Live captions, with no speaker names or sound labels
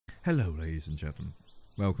Hello, ladies and gentlemen.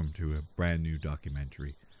 Welcome to a brand new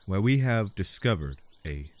documentary where we have discovered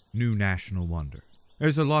a new national wonder.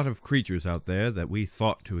 There's a lot of creatures out there that we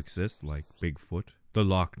thought to exist, like Bigfoot, the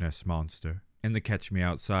Loch Ness Monster, and the Catch Me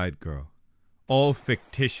Outside Girl. All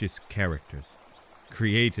fictitious characters,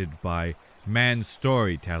 created by man's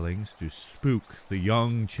storytellings to spook the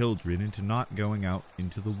young children into not going out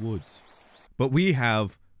into the woods. But we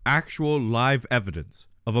have actual live evidence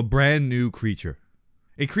of a brand new creature.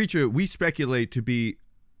 A creature we speculate to be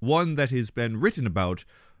one that has been written about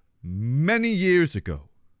many years ago.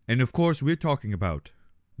 And of course, we're talking about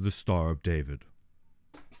the Star of David.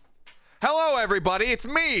 Hello, everybody. It's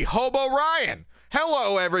me, Hobo Ryan.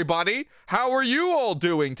 Hello, everybody. How are you all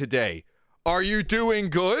doing today? Are you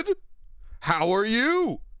doing good? How are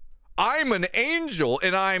you? I'm an angel,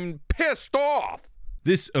 and I'm pissed off.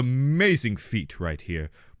 This amazing feat right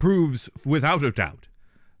here proves without a doubt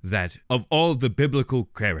that of all the biblical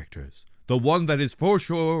characters, the one that is for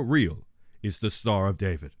sure real is the Star of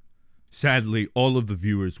David. Sadly, all of the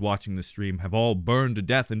viewers watching the stream have all burned to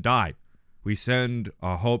death and died. We send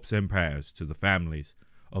our hopes and prayers to the families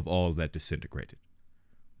of all that disintegrated.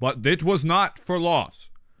 But it was not for loss,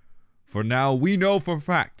 for now we know for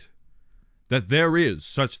fact that there is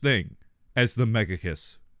such thing as the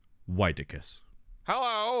Megachus Whiteicus.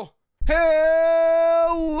 Hello.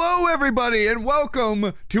 Hello, everybody, and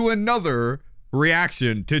welcome to another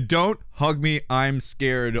reaction to Don't Hug Me, I'm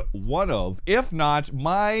Scared, one of, if not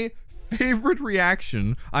my favorite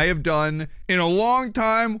reaction I have done in a long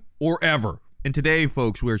time or ever. And today,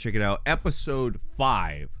 folks, we're checking out episode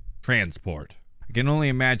 5, Transport. I can only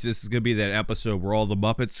imagine this is going to be that episode where all the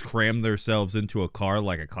Muppets cram themselves into a car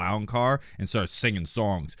like a clown car and start singing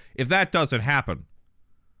songs. If that doesn't happen,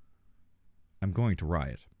 I'm going to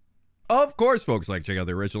riot. Of course, folks, like check out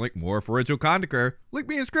the original link, more for original content, link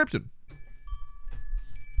me in the description.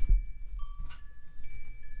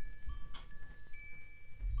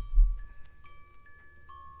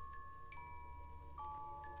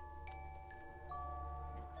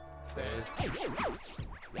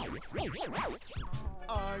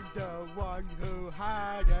 I'm the one who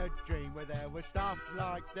had a dream where there was stuff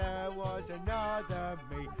like there was another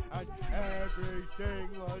me, and everything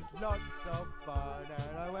was lots of fun.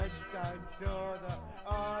 And I went and saw the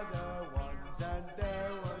other ones, and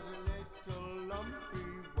there was a little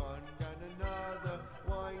lumpy one and another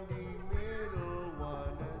windy middle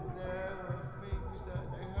one, and there were things that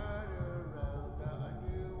they had around that I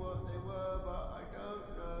knew what they were, but I don't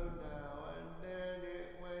know now. And then it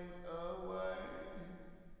went away.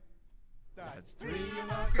 That's three of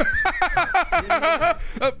us.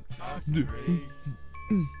 Three.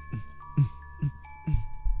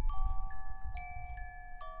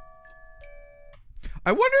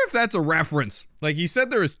 I wonder if that's a reference. Like, he said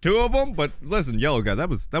there was 2 of them, but listen, Yellow Guy, that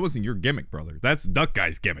wasn't your gimmick, brother. That's Duck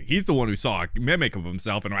Guy's gimmick. He's the one who saw a mimic of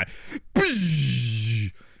himself and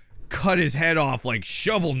cut his head off like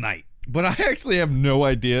Shovel Knight. But I actually have no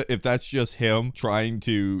idea if that's just him trying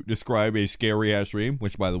to describe a scary-ass dream,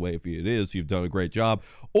 which, by the way, if it is, you've done a great job,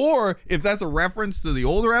 or if that's a reference to the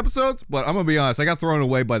older episodes. But I'm gonna be honest, I got thrown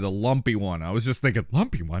away by the lumpy one. I was just thinking,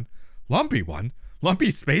 lumpy one? Lumpy one? Lumpy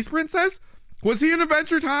Space Princess? Was he in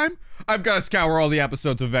Adventure Time? I've got to scour all the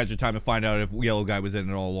episodes of Adventure Time to find out if Yellow Guy was in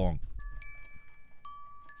it all along.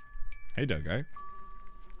 Hey, Duck Guy.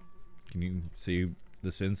 Can you see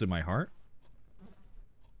the sins in my heart?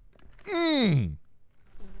 Hey,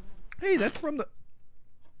 that's from the...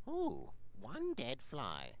 Ooh, one dead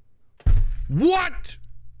fly. What?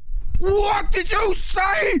 What did you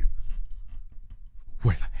say?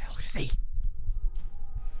 Where the hell is he?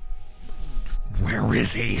 Where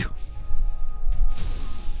is he?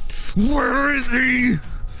 Where is he?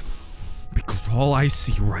 Because all I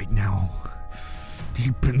see right now,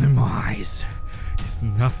 deep in them eyes, is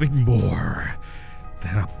nothing more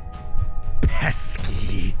than a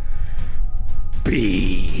pesky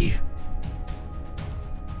bee.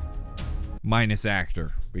 Minus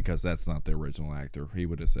actor, because that's not the original actor. He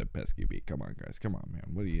would have said pesky bee. Come on, guys. Come on, man.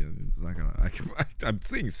 What are you? It's not gonna. I'm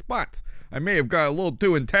seeing spots. I may have got a little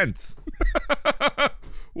too intense.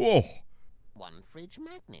 Whoa. One fridge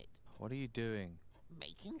magnet. What are you doing?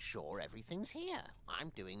 Making sure everything's here. I'm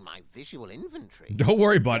doing my visual inventory. Don't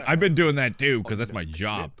worry, bud. I've been doing that too, because that's my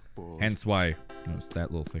job. Hence why. No, it's that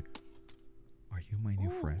little thing. Are you my new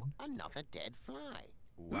friend? Another dead fly.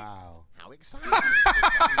 Wow. How exciting.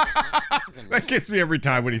 That gets me every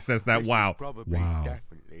time when he says that. This Wow. is probably Wow.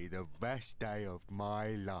 definitely the best day of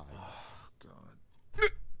my life. Oh, God.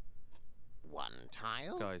 One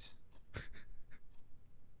tile. Guys.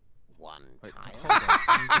 One Wait, tile. hold on.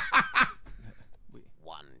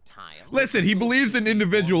 One tile. Listen, he believes in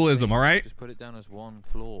individualism, all right? Just put it down as one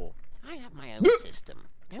floor. I have my own system.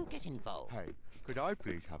 Don't get involved. Hey, could I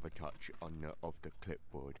please have a touch on the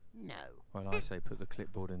clipboard? No. Well, I say put the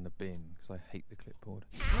clipboard in the bin, because I hate the clipboard.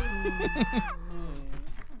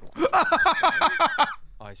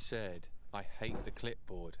 I said I hate the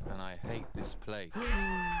clipboard, and I hate this place.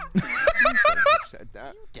 You said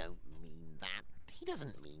that. You don't mean that. He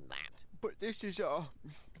doesn't mean that. But this is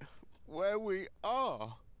where we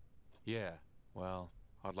are. Yeah, well,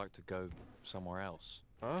 I'd like to go somewhere else.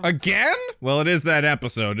 Again? Well, it is that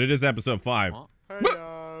episode. It is episode 5. What?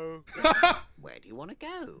 Hello. Where do you want to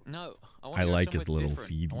go? No, I like his little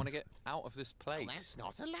feed. I want to feeties. get out of this place. Well, that's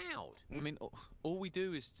not allowed. I mean, all we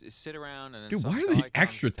do is sit around and. Dude, some why are they guy comes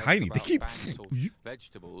extra to tell us tiny? They about keep- bats or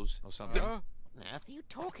vegetables or something. What on earth are you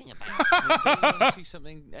talking about? I mean, don't you want to see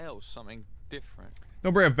something else, something different?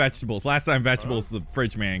 Don't bring up vegetables. Last time vegetables, the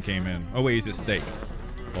fridge man came in. Oh, wait, he's a steak.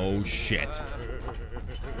 Oh, shit.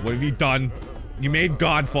 What have you done? You made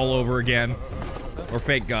God fall over again. Or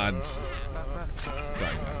fake God.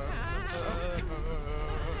 Sorry, God.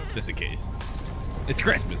 Just in case. It's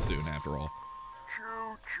Christmas soon, after all.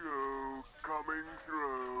 Choo-choo, coming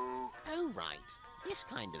through. Oh, right. This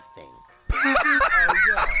kind of thing. Oh,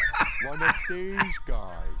 yeah. One of these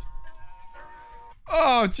guys.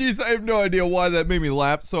 Oh, jeez, I have no idea why that made me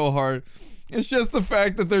laugh so hard. It's just the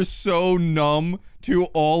fact that they're so numb to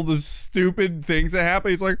all the stupid things that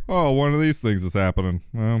happen. He's like, oh, one of these things is happening.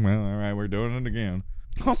 Well, all right, we're doing it again.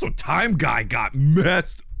 Also, Time Guy got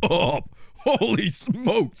messed up. Holy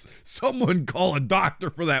smokes. Someone call a doctor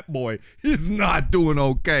for that boy. He's not doing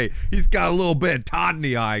okay. He's got a little bit of Todd in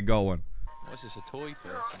the eye going. What's this, a toy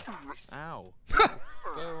person? Ow.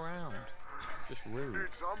 Go around. Just rude. Did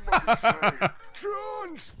somebody say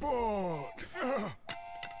transport?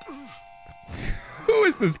 Who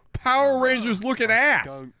is this Power Rangers looking ass?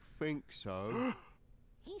 Don't think so.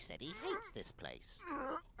 He said he hates this place.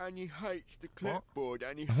 And he hates the clipboard,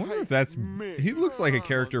 and he I wonder if hates that's... me. He looks like a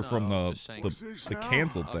character no, from I was just saying- the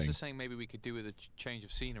canceled I was thing. just saying maybe we could do with a change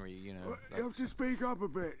of scenery, you know. You have to speak up a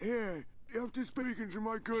bit. Here, you have to speak into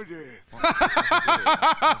my good ear.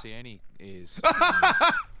 I don't see any ears.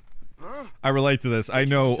 I relate to this. I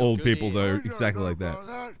know old good people that ear. are I don't exactly know like that. about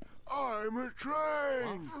that. I'm a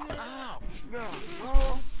train. Ow. No.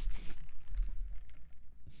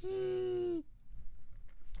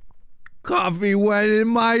 Coffee went in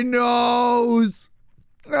my nose.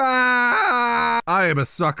 Ah! I am a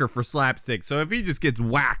sucker for slapstick, so if he just gets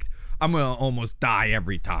whacked, I'm gonna almost die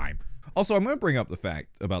every time. Also, I'm gonna bring up the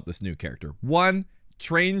fact about this new character. 1,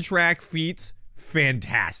 train track feats,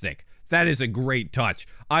 fantastic. That is a great touch.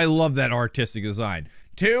 I love that artistic design.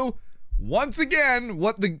 2, once again,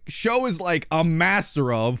 what the show is like a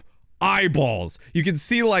master of, eyeballs. You can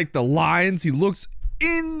see like the lines. He looks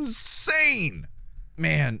insane.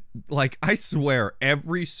 Man, like I swear,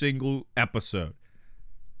 every single episode,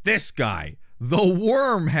 this guy, the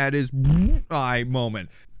worm, had his eye moment.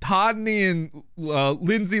 Todney and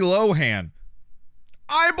Lindsay Lohan,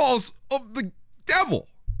 eyeballs of the devil.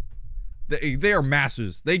 They are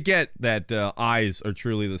masters. They get that eyes are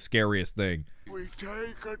truly the scariest thing. We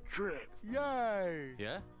take a trip. Yay.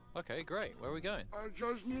 Yeah? Okay, great. Where are we going? I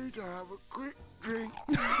just need to have a quick drink.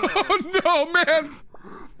 Oh no, man!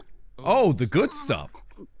 Oh, the good stuff.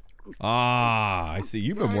 Ah, I see.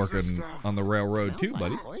 You've been working on the railroad too, Smells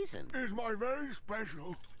buddy. like poison. It's my very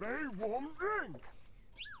special, very warm drink.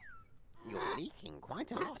 You're leaking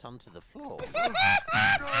quite a lot onto the floor.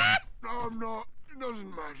 No, I'm not. It doesn't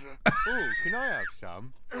matter. Oh, can I have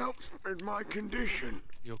some? Helps in my condition.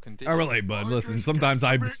 Your condition. I relate, bud. Listen, sometimes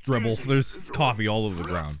I dribble. There's coffee all over the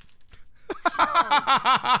ground.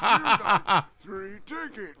 You'd 3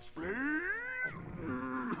 tickets, please.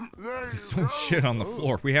 There you Some go. shit on the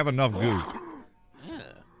floor. We have enough goo. Yeah.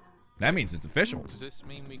 That means it's official. Does this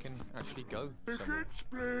mean we can actually go somewhere? Tickets,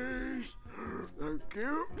 please. Thank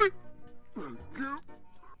you. Thank you.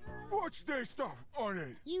 What's this stuff on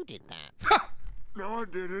it? You did that. No, I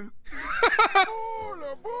didn't. All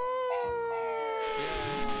aboard!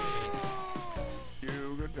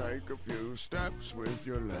 You can take a few steps with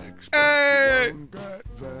your legs, but Hey! you won't get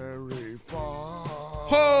very far.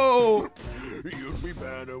 Ho! You'd be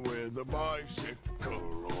better with a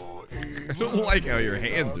bicycle or I don't like how your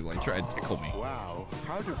hands are like trying to tickle me. Wow,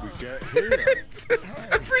 how did we get here?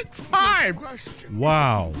 Every time. Question.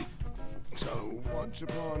 Wow. So once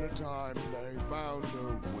upon a time they found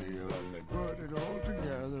a wheel and they put it all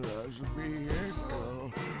together as a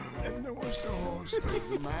vehicle. And there was the horse with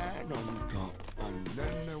the man on top, and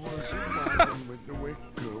then there was a wagon with the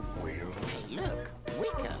wicker wheel. Look,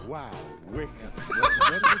 Wicker. Wow, wicker.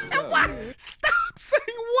 Where does this go? Stop! I'm saying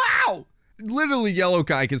wow. Literally, Yellow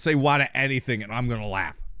Guy can say wow to anything, and I'm gonna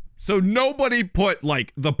laugh. So nobody put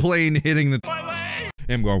like the plane hitting the.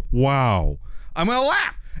 Him going wow. I'm gonna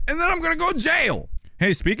laugh, and then I'm gonna go to jail.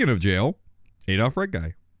 Hey, speaking of jail, Adolf Red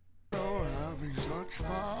Guy.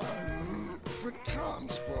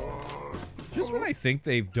 Just when I think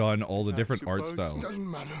they've done all the different art styles,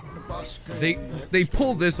 they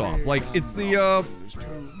pull this off. Like it's the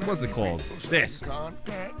what's it called? This. Wait,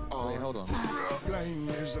 hold on.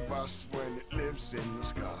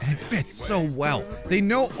 And it fits so well. They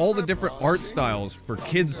know all the different art styles for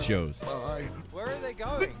kids shows. Where are they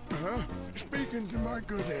going? Speaking to my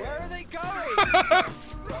good ear. Where are they going?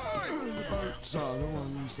 That's right. The boats are the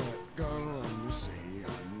ones that go on the sea.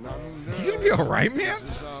 You gonna be alright, man?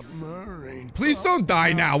 Please don't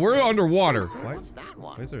die now. We're underwater. What's that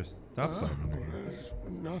one? Why is there a stop sign under here?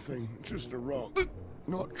 Nothing, just a rock.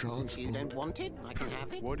 Not transport. You don't want it? I can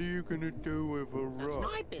have it. What are you gonna do with a That's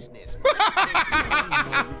rock? my business.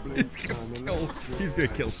 He's gonna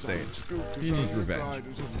kill Stain. He needs revenge.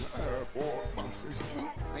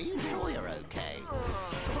 Are you sure you're okay?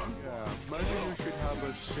 Yeah, maybe you should have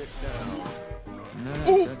a sit down. No,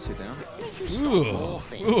 Ooh. don't sit down. Ooh,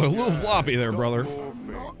 a little floppy there, brother.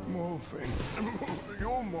 Not morphine.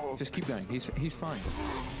 You're morphine. Just keep going. He's fine.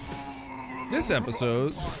 This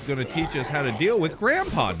episode's gonna teach us how to deal with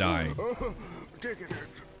Grandpa dying.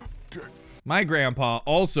 My grandpa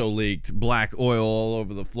also leaked black oil all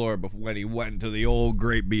over the floor when he went into the old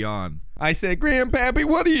great beyond. I said, Grandpappy,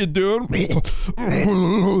 what are you doing? Don't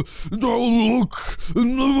look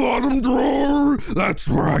in the bottom drawer. That's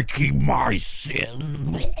where I keep my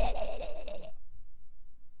sin.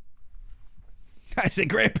 I said,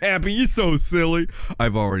 Grandpappy, you're so silly.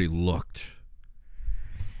 I've already looked.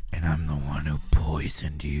 And I'm the one who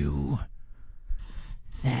poisoned you.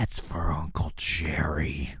 That's for Uncle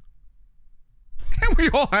Jerry. And we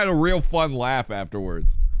all had a real fun laugh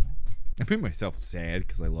afterwards. I made myself sad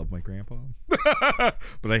because I love my grandpa.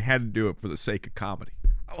 But I had to do it for the sake of comedy.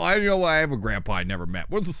 Well, I know I have a grandpa I never met.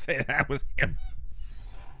 We'll just say that was him.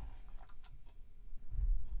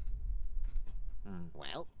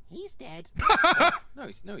 Well, he's dead. No,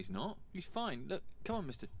 he's not. He's fine. Look, come on,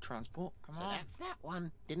 Mr. Transport. Come So on. that's that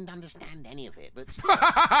one. Didn't understand any of it, but still.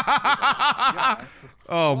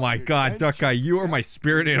 Oh my God, Duck Guy, you are my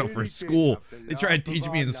spirit animal for school. They try to teach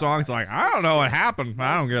me in songs like, I don't know what happened.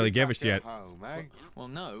 I don't really give a shit. Well,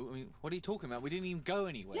 no. I mean, what are you talking about? We didn't even go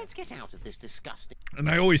anywhere. Let's get out of this disgusting. And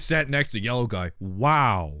I always sat next to Yellow Guy.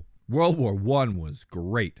 Wow, World War I was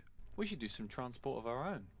great. We should do some transport of our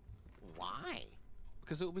own. Why?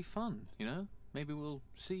 Because it'll be fun, you know? Maybe we'll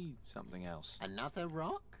see something else. Another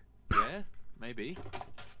rock? Yeah, maybe.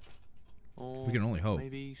 Or We can only hope.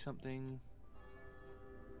 maybe something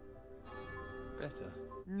better.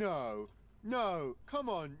 No, no, come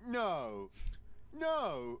on, no.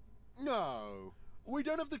 No, no. We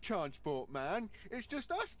don't have the transport, man. It's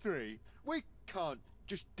just us three. We can't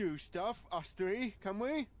just do stuff, us three, can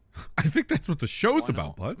we? I think that's what the show's Why about,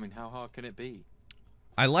 not? bud. I mean, how hard can it be?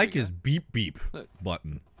 I like his beep beep Look.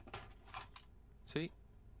 button. See?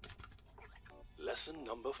 Lesson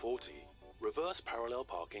number 40. Reverse parallel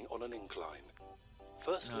parking on an incline.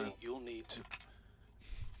 Firstly, No. you'll need to...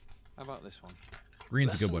 How about this one?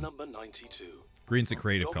 Green's a good Lesson one. number 92. Green's a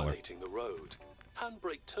creative color. Dominating the road.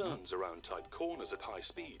 Handbrake turns around tight corners at high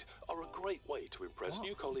speed are a great way to impress What?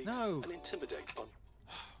 new colleagues No. and intimidate on...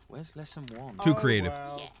 Where's lesson 1? Too creative.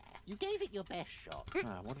 Well, Yeah, you gave it your best shot.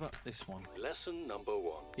 What about this one? Lesson number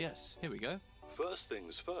 1. Yes, here we go. First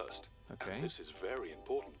things first. Okay. And this is very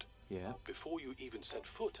important. Yeah. Before you even set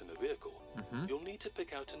foot in a vehicle, you'll need to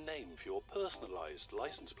pick out a name for your personalized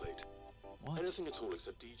license plate. What? Anything at all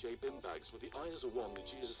except DJ bin bags with the I as a 1, the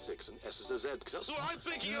G as a 6, and S as a Z, because that's what I'm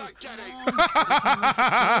thinking you're getting!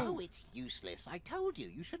 Oh, it's useless. I told you,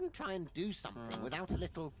 you shouldn't try and do something without a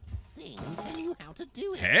little thing telling you how to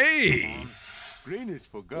do it. Hey! green is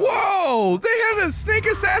for go. Whoa! They had a snake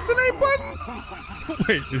assassinate button?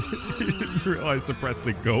 Wait, did you realize to press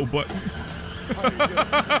the go button?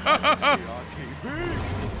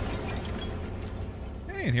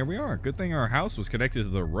 Hey, and here we are. Good thing our house was connected to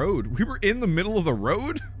the road. We were in the middle of the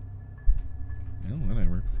road? Well,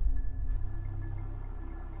 whatever.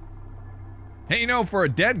 Hey, you know, for a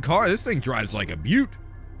dead car, this thing drives like a beaut.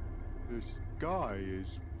 The sky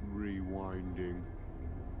is rewinding.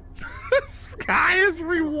 Sky is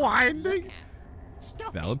rewinding.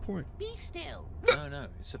 Stop Valid it. point. Be still. No,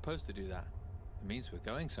 it's supposed to do that. It means we're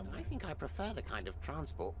going somewhere. I think I prefer the kind of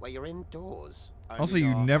transport where you're indoors. Also, I'm in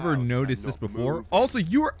you our never house noticed and this not before. moving. Also,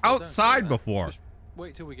 you were Well, don't say outside that. before. Just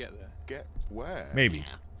wait till we get there. Get where? Maybe.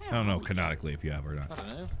 Yeah. I don't know canonically if you have or I not. don't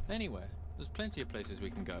know. Anywhere. There's plenty of places we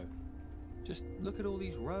can go. Just look at all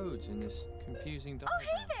these roads in this confusing diagram.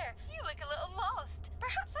 Oh, hey there! You look a little lost.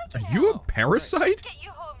 Perhaps I can Are you a help. parasite? Let's get you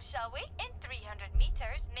home, shall we? In 300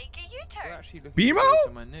 meters, make a We're U-turn. actually looking BMO? for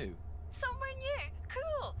somewhere new. Somewhere new.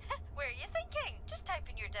 Cool. Where are you thinking? Just type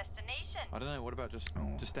in your destination. I don't know. What about just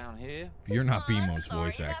down here? If you're not I'm BMO's sorry,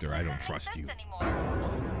 voice that actor, I place don't doesn't trust you. exist anymore.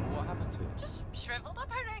 What happened to it? Just shriveled up,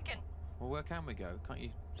 I reckon. Well, where can we go? Can't you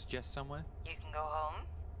suggest somewhere? You can go home.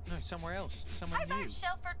 No, somewhere else. Somewhere How new. about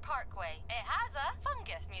Shelford Parkway? It has a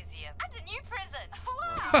fungus museum and a new prison.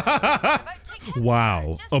 Wow! How about Chicken Wow,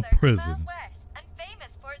 Head, just a 30 prison. miles west, and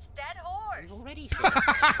famous for its dead horse. We've already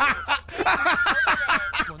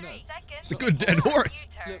Well, no. 3 seconds. It's a good dead horse.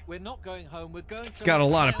 U-turn. Look, we're not going home. We're going. It's got a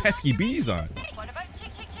lot of pesky bees on it. What about Chick?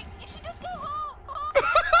 You should just go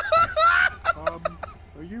home.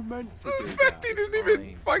 Are you meant to The do fact that? he didn't Fine. even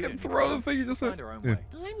We fucking don't throw need the thing, he just Find said. our own Yeah.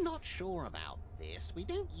 way. I'm not sure about this. We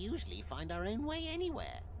don't usually find our own way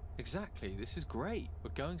anywhere. Exactly. This is great.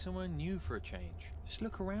 We're going somewhere new for a change. Just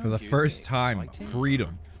look around. For the you, first isn't it time, exciting?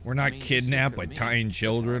 freedom. We're I not mean, just kidnapped by look at me. tying Look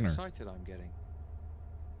children how or. excited I'm getting.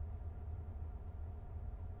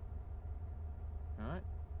 All right.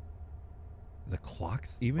 The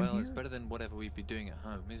clock's even Well, here? it's better than whatever we'd be doing at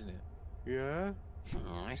home, isn't it? Yeah?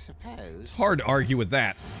 I suppose. It's hard to argue with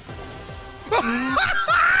that.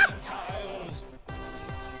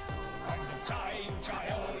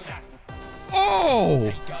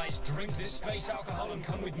 Oh! Guys, drink this space alcohol and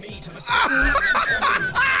come with me to the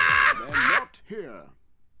They're not here.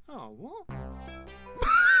 Oh, what?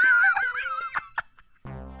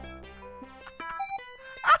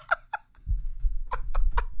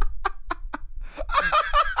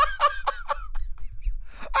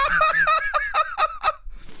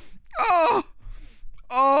 Oh!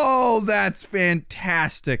 Oh, that's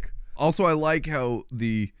fantastic. Also, I like how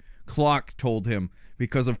the clock told him,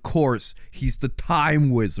 because of course, he's the time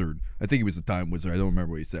wizard. I think he was the time wizard. I don't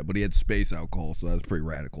remember what he said, but he had space alcohol, so that was pretty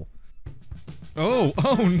radical. Oh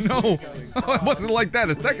no. Oh, it wasn't like that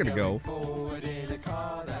a second ago. Forward in a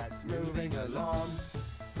car that's moving along.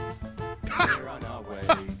 We're on our way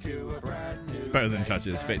to a brand new It's better than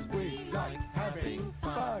touching his face. We like having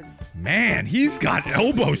fun. Man, he's got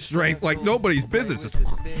elbow strength like nobody's business.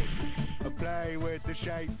 I play with the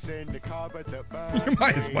shapes in the cupboard that burn. You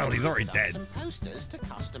might as well, he's already Got dead. some posters to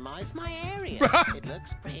customize my area. It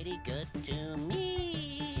looks pretty good to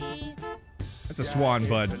me. That's a swan,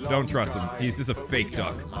 bud. Don't trust him. He's just a fake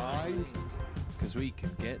duck. Mind? Because we can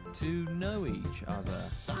get to know each other.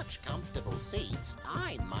 Such comfortable seats,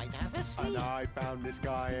 I might have a sleep. And I found this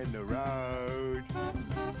guy in the road.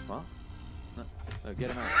 What? No, get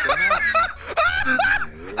him out. Get him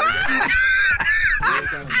out. We're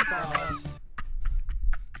going fast.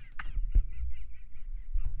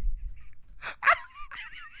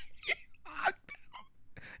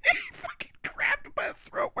 He fucking grabbed him by the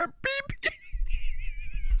throat where BB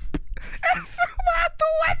and threw him out the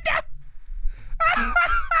window. I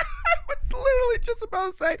was literally just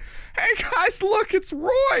about to say, hey guys, look, it's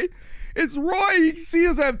Roy. It's Roy. You can see he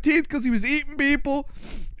doesn't have teeth because he was eating people.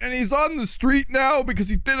 And he's on the street now because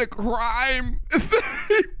he did a crime. And then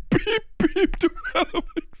he beeped him out of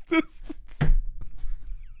existence.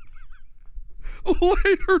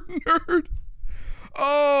 Later, nerd.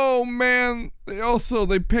 Oh man,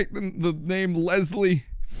 they picked the name Leslie.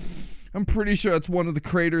 I'm pretty sure it's one of the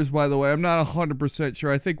creators, by the way. I'm not 100%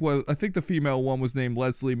 sure. I think the female one was named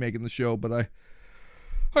Leslie making the show, but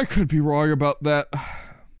I could be wrong about that.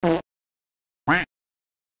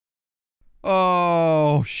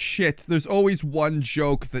 Oh shit, there's always one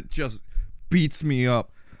joke that just beats me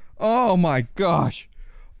up. Oh my gosh.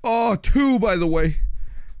 Oh, 2 by the way.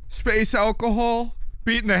 Space alcohol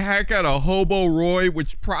beating the heck out of Hobo Roy,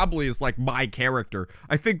 which probably is like my character.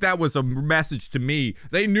 I think that was a message to me.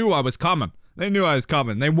 They knew I was coming. They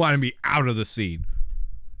wanted me out of the scene.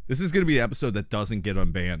 This is going to be the episode that doesn't get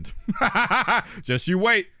unbanned. Just you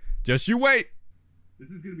wait. This is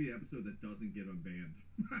going to be the episode that doesn't get unbanned.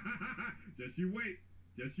 Just you wait.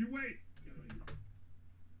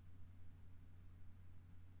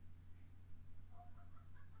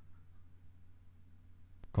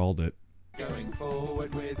 Called it. Going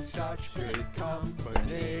forward with such good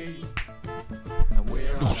company. And we're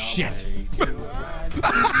on Oh our shit. way to a brand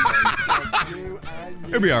new place.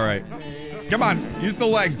 It'll be alright. Come on, use the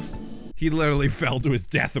legs. He literally fell to his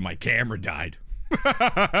death and my camera died.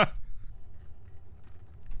 I'm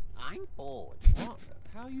bored. What?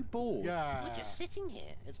 How are you bored? Yeah. We're just sitting here.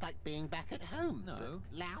 It's like being back at home. No.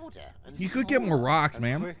 but louder and You could get more smaller. rocks,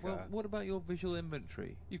 man. Quicker. Well, what about your visual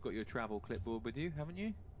inventory? You've got your travel clipboard with you, haven't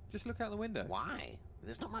you? Just look out the window. Why?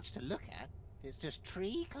 There's not much to look at. It's just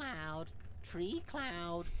tree cloud. Tree,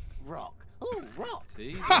 cloud, rock. Ooh, rock.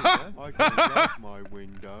 See, there you go. I don't like my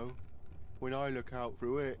window. When I look out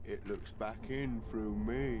through it, it looks back in through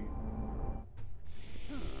me.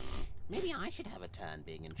 Maybe I should have a turn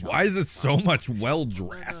being in charge. Why is it so much well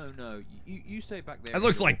dressed? No. You stay back there. It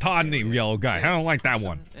looks like Todd and the yellow guy. I don't like that Some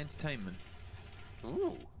one. Entertainment.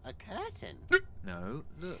 Ooh, a curtain. No,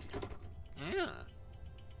 look. Ah,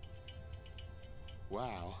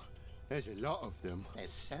 Wow, there's a lot of them.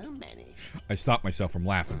 there's so many. I stopped myself from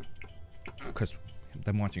laughing. Because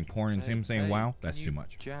them watching porn and him saying, Hey, wow, can that's you too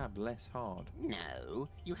much. Jab less hard. No,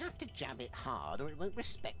 you have to jab it hard or it won't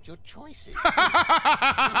respect your choices.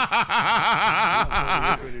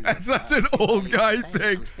 That's such an old guy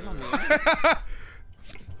thing. I'm still on the edge.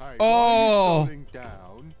 Hey, Oh. while you're scrolling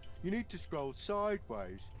down, you need to scroll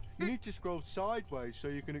sideways. You need to scroll sideways so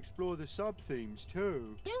you can explore the sub-themes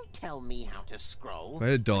too. Don't tell me how to scroll. If I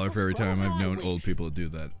had $1 for every Scroll time how I've I known wish. old people to do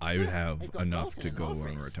that, I would have They've got enough Bolton to and go on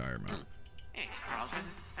Hoffrey's. retirement. Oh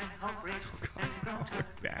God,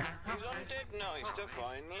 back. Isn't it nice to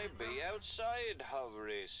finally be outside,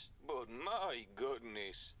 Hoveris? But my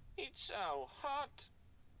goodness, it's so hot.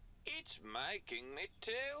 It's making me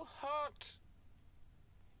too hot.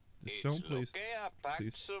 Just don't, please. Lucky I packed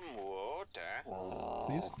Please. some water.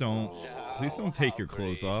 Please don't take your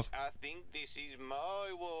clothes Hoveris, off. I think this is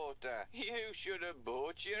my water. You should have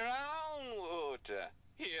bought your own water.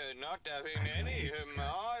 You're not having any of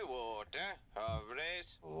my water,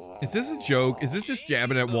 Hoveris. Is this a joke? Is this just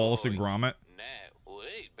jabbing at Wallace and Gromit? Now,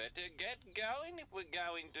 we'd better get going if we're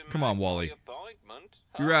going to Come on, make Wally. the appointment.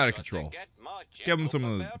 You're I've out of got to control. get my Give him checkup some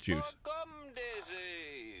of the about juice. my gum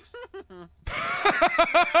disease.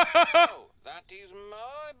 Oh, that is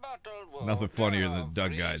my bottled water. Nothing funnier than the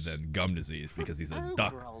Doug guy than gum disease because he's a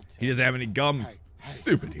duck. He doesn't have any gums.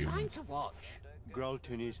 Stupid Trying humans. to watch.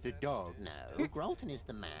 Grolton is the dog. No, Grolton is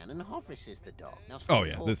the man and Hoveris is the dog. Now Oh stop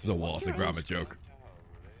yeah, this is a talking. Wallace and Watch your own Gromit joke.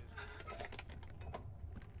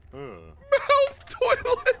 Huh?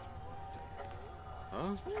 Toilet.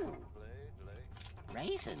 Huh? screen. Ooh.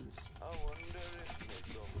 Raisins. I wonder if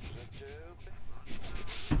my gums are too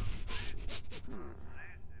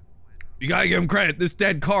You gotta give him credit. This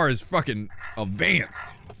dead car is fucking advanced.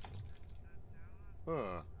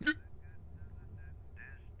 Huh?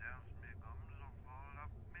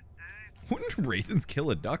 Wouldn't raisins kill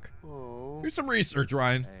a duck? Oh. Here's some research,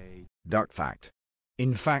 Ryan. Hey, Duck fact.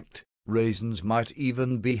 In fact, raisins might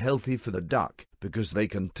even be healthy for the duck because they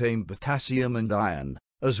contain potassium and iron,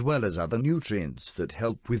 as well as other nutrients that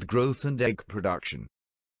help with growth and egg production.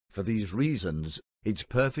 For these reasons, it's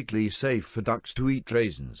perfectly safe for ducks to eat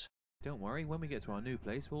raisins. don't worry, when we get to our new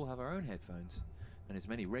place, we'll have our own headphones. And as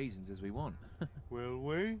many raisins as we want. Will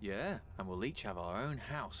we? Yeah, and we'll each have our own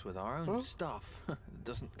house with our own Huh? stuff. It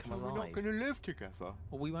doesn't come So we're not alive. going to live together. Well,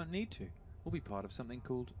 we won't need to. We'll be part of something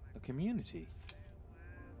called a community.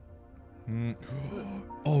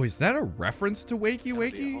 Oh, is that a reference to Wakey That'll be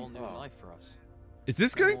a Wakey? whole new life for us. Is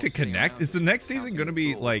this going to connect? Is the next season going to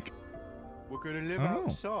be like... We're going to live Oh.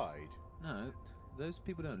 outside. No, those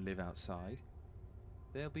people don't live outside.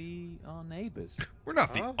 They'll be our neighbours. We're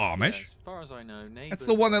not the Huh? Amish. As far as I know, neighbours. That's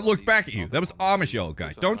the one that looked are back the at you. That was other Amish yellow guy.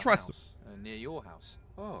 also Don't our trust him. house, near your house.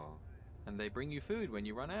 Oh. And they bring you food when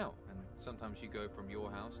you run out. And sometimes you go from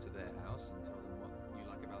your house to their house and tell them what you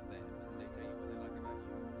like about them. And they tell you what they like about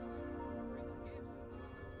you. Bring them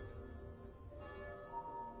gifts.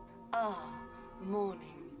 Ah, morning.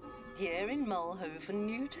 Here in Mulhoven,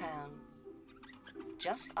 Newtown.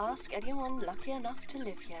 Just ask anyone lucky enough to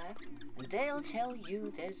live here, and they'll tell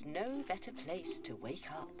you there's no better place to wake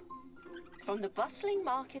up. From the bustling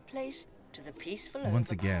marketplace to the peaceful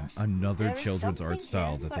Once again, overpass, another there is children's something art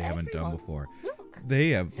style here that for they haven't done everyone. before. Look, They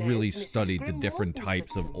have there's really Mrs. studied the Grimwald different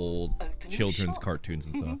types of Winterton, old opening children's shop. cartoons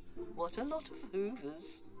and stuff. What a lot of Hoovers.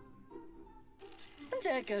 And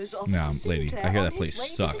there goes Nah, Officer lady, Sinclair I hear on that his place way to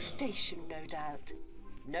the sucks. station, no doubt.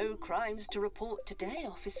 No crimes to report today,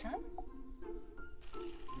 officer.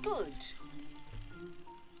 Good.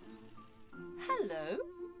 Hello.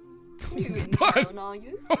 New in What? town, are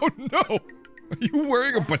you? Oh no! Are you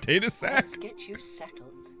wearing a potato sack? Let's get you settled.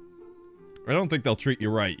 I don't think they'll treat you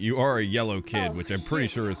right. You are a yellow kid, which I'm pretty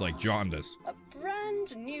sure is like jaundice. A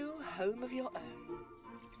brand new home of your own.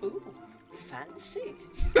 Ooh, fancy.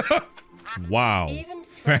 Wow. Even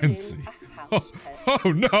thrown in Fancy. a house Oh, pet.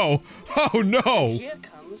 oh no! Oh no! Here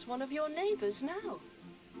comes one of your neighbors now.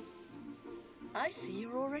 I see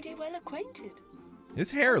you're already well acquainted. His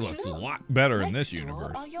hair looks a lot better in this Next door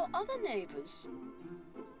universe. are your other neighbors.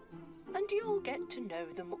 And you'll get to know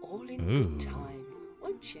them all in Ooh. good time,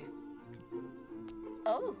 won't you?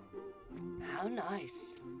 Oh, how nice.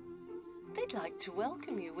 They'd like to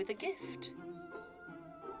welcome you with a gift.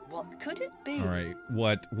 What could it be? All right,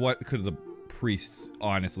 what could the priests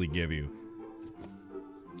honestly give you?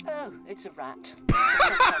 Oh, it's a rat.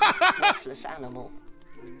 A worthless animal.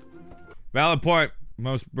 Valid point.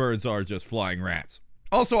 Most birds are just flying rats.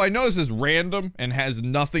 Also, I know this is random and has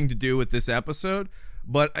nothing to do with this episode,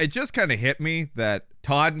 but it just kind of hit me that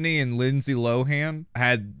Todney and Lindsay Lohan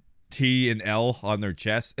had T and L on their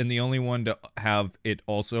chest, and the only one to have it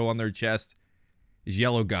also on their chest is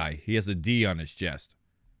Yellow Guy. He has a D on his chest.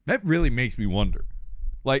 That really makes me wonder.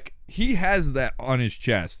 Like, he has that on his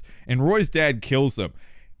chest, and Roy's dad kills him.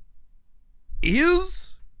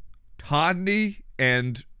 Is Todney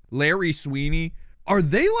and Larry Sweeney, are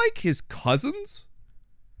they like his cousins?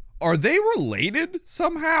 Are they related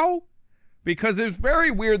somehow? Because it's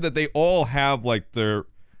very weird that they all have like their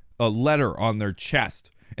a letter on their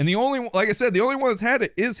chest. And the only, like I said, the only one that's had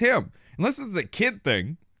it is him. Unless it's a kid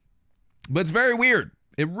thing. But it's very weird.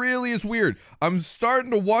 It really is weird. I'm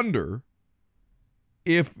starting to wonder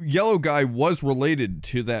if Yellow Guy was related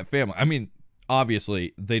to that family. I mean,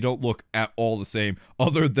 obviously, they don't look at all the same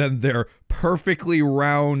other than their perfectly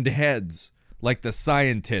round heads. Like the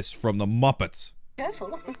scientists from the Muppets.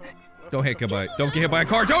 Careful. Don't get hit by a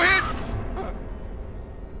car. Don't hit!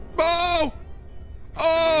 Oh!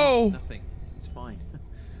 Oh! Nothing. It's fine.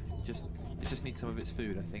 It just needs some of its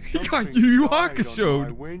food, I think. He got Yu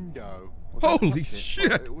Hakusho'd. Window. Holy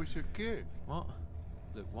shit! It was a gift. What?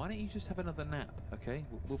 Look, why don't you just have another nap, okay?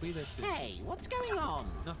 We'll be there soon. Hey, what's going on?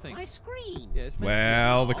 Nothing. My screen. Yeah, it's meant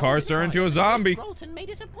Well, the car's turned into a zombie. Grolton made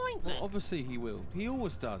his appointment. Well, obviously he will. He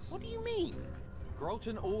always does. What do you mean?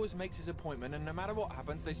 Grolton always makes his appointment, and no matter what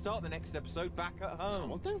happens, they start the next episode back at home.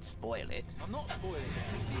 Well, don't spoil it. I'm not spoiling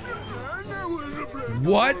it.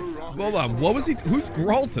 What? Hold on. What was he? Who's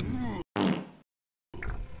Grolton?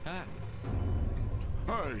 Ah.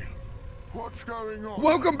 Hey, what's going on?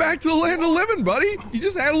 Welcome back to the land of living, buddy. You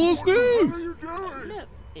just had a little snooze. Look,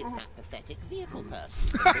 it's that pathetic vehicle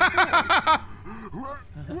person.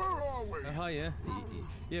 Where are we? Hiya.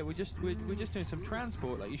 Yeah, we're just doing some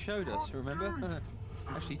transport like you showed us. Remember?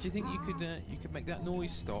 Actually, do you think you could make that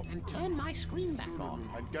noise stop and turn my screen back on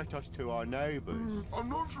and get us to our neighbours? I'm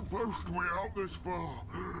not supposed to be out this far.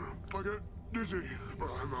 I get dizzy, but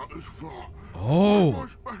I'm out this far. Oh. My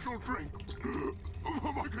special drink.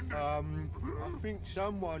 For my condition. I think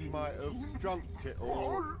someone might have drunk it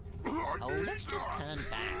all. Oh, let's just turn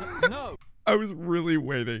back. No. I was really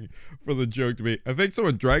waiting for the joke to be, I think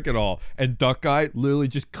someone drank it all, and Duck Guy literally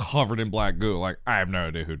just covered in black goo. Like, I have no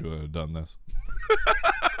idea who would have done this.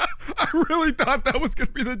 I really thought that was going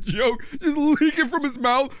to be the joke. Just leaking from his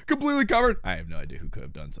mouth, completely covered. I have no idea who could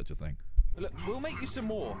have done such a thing. Look, we'll make you some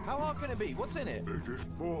more. How hard can it be? What's in it? It is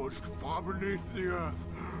forged far beneath the earth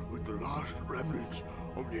with the last remnants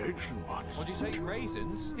of the ancient ones. What'd you say?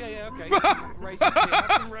 Raisins? Yeah, okay. Raisins. Yeah,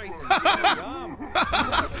 have some raisins.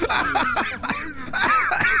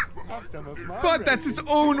 Have some of my But that's his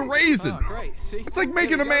own raisins. Oh, great. See? It's like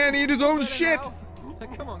making a man eat his own shit.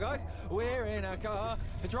 Come on, guys. We're in a car,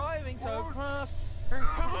 driving so fast.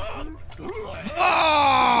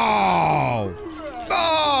 Oh!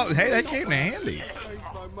 Oh! Hey, that came in handy.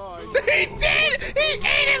 He did! He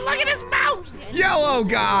ate it! Look at his mouth! Yellow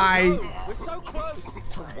Guy! We're so close.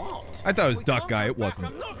 To what? I thought it was Duck Guy. It wasn't.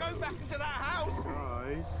 I'm not going back into that house.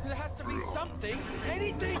 Guys, There has to be something,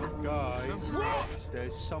 anything. guys, What?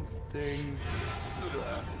 there's something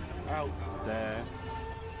out there.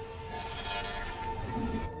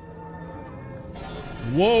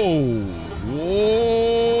 Whoa!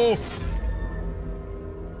 Whoa!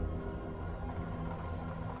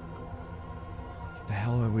 The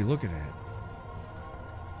hell are we looking at?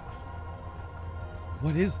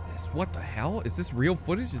 What is this? What the hell? Is this real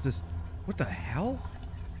footage? Is this... What the hell?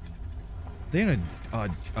 They in a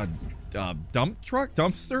dump truck?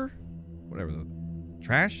 Dumpster? Whatever. The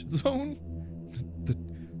trash zone?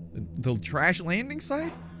 The trash landing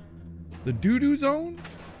site? The doo-doo zone?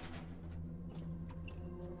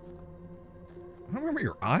 I don't remember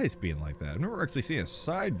your eyes being like that. I've never actually seen a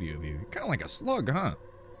side view of you. You're kind of like a slug, huh?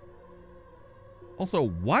 Also,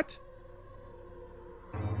 what?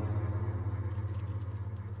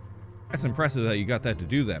 That's impressive that you got that to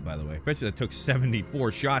do that, by the way. I bet you that took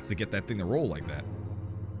 74 shots to get that thing to roll like that.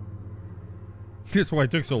 That's why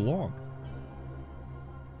it took so long.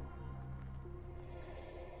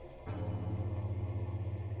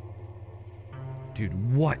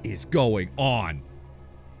 Dude, what is going on?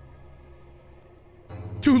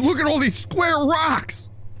 Dude, look at all these square rocks!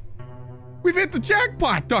 We've hit the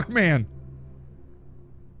jackpot, Duckman!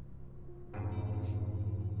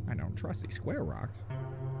 I don't trust these square rocks.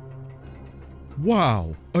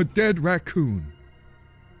 Wow, a dead raccoon.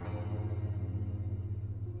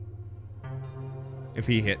 If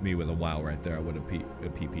he hit me with a wow right there, I would have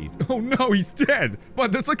pee-peed. Oh no, he's dead!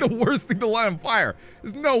 But that's like the worst thing to light on fire.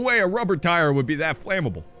 There's no way a rubber tire would be that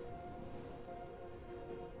flammable.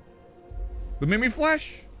 But Mimi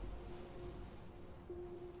Flesh?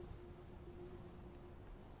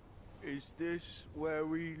 Is this where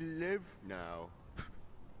we live now?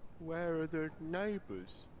 Where are the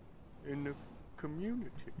neighbors in the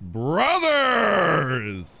community?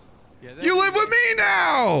 Brothers! Yeah, You live with me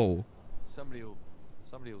now! Somebody will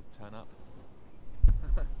turn up.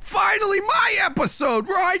 Finally, my episode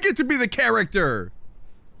where I get to be the character.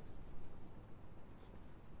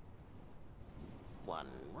 One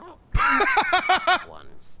rock, one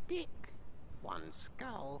stick, one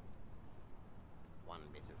skull, one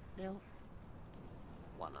bit of filth,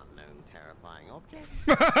 one unknown terrifying object.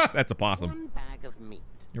 That's a possum. One bag of meat.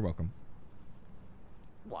 You're welcome.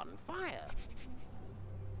 One fire.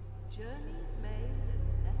 Journeys made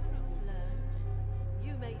and lessons learned.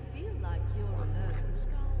 You may feel like you're alone,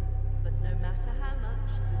 but no matter how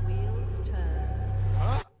much the wheels turn,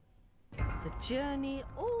 the journey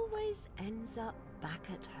always ends up back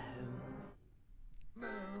at home. Moo,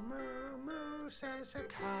 moo, moo, says a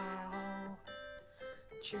cow.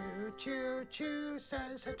 Choo, choo, choo,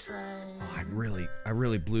 says a train. Oh, I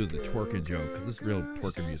really blew the twerking joke because this is real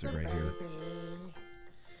twerking music right here.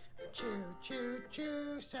 Choo, choo,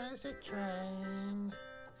 choo, says a train.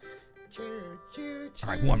 Choo, choo, choo. All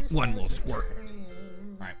right, one little squirt.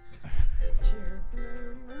 All right. Choo,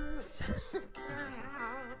 moo, moo, says the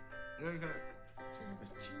cow. Choo,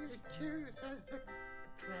 choo, choo, says the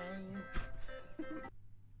train.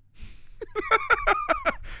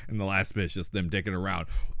 And the last bit's just them dicking around.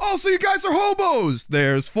 Oh, so you guys are hobos!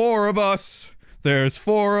 There's 4 of us. There's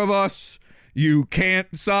 4 of us. You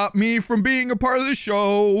can't stop me from being a part of the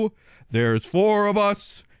show. There's 4 of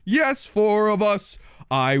us. Yes, 4 of us.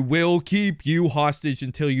 I will keep you hostage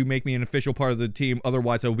until you make me an official part of the team.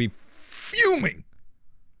 Otherwise, I will be fuming.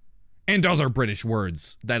 And other British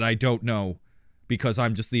words that I don't know because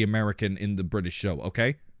I'm just the American in the British show,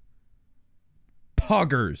 okay?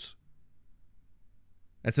 Poggers.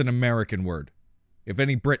 That's an American word. If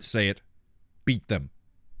any Brits say it, beat them.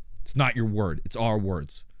 It's not your word. It's our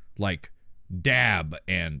words. Like dab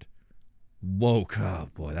and woke. Oh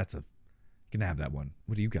boy, that's a... You can have that one.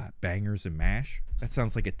 What do you got? Bangers and mash? That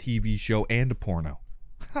sounds like a TV show and a porno.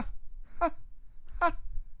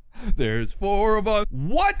 There's 4 of us.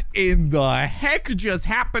 What in the heck just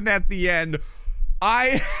happened at the end?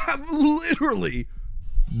 I have literally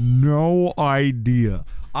no idea.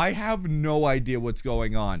 I have no idea what's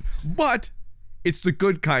going on. But it's the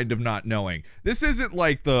good kind of not knowing. This isn't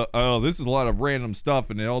like the, oh, this is a lot of random stuff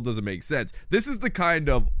and it all doesn't make sense. This is the kind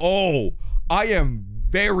of, oh, I am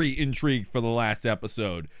very intrigued for the last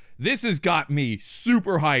episode. This has got me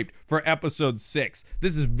super hyped for episode 6.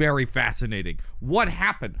 This is very fascinating. What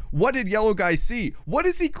happened? What did Yellow Guy see? What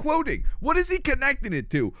is he quoting? What is he connecting it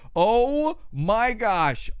to? Oh my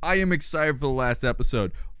gosh, I am excited for the last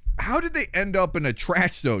episode. How did they end up in a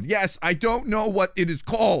trash zone? Yes, I don't know what it is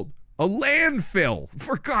called. A landfill.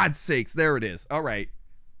 For God's sakes, there it is. All right.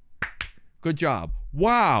 Good job.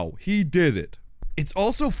 Wow, he did it. It's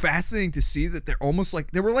also fascinating to see that they're almost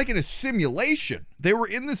like, they were like in a simulation. They were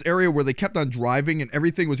in this area where they kept on driving and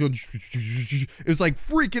everything was going, it was like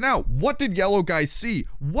freaking out. What did Yellow Guy see?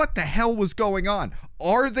 What the hell was going on?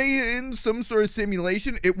 Are they in some sort of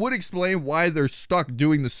simulation? It would explain why they're stuck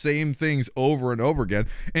doing the same things over and over again.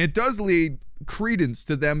 And it does lead credence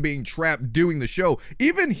to them being trapped doing the show.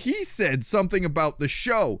 Even he said something about the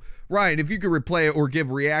show. Ryan, if you could replay it or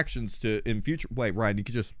give reactions to in future, wait, Ryan, you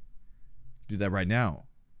could just do that right now.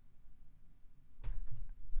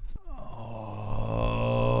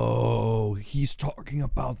 Oh, he's talking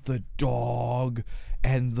about the dog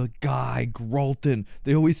and the guy, Grolton.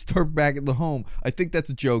 They always start back at the home. I think that's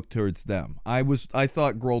a joke towards them. I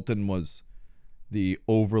thought Grolton was the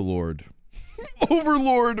overlord.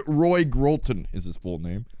 Overlord Roy Grolton is his full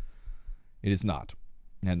name. It is not.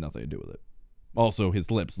 It had nothing to do with it. Also,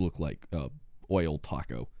 his lips look like oil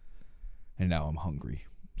taco. And now I'm hungry.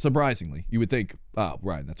 Surprisingly, you would think, oh,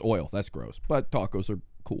 Ryan, that's oil. That's gross. But tacos are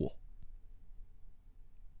cool.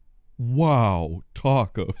 Wow,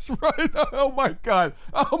 tacos. Right? Oh my God.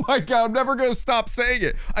 Oh my God. I'm never going to stop saying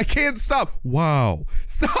it. I can't stop. Wow.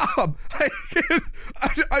 Stop. I can't.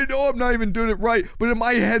 I know I'm not even doing it right, but in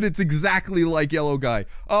my head, it's exactly like Yellow Guy.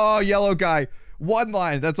 Oh, Yellow Guy. One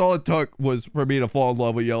line. That's all it took was for me to fall in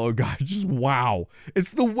love with Yellow Guy. Just wow.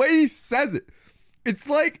 It's the way he says it. It's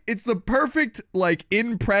like, it's the perfect, like,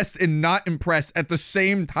 impressed and not impressed at the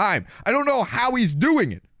same time. I don't know how he's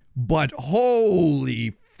doing it, but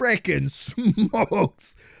holy frickin'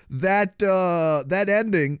 smokes. That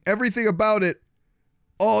ending, everything about it,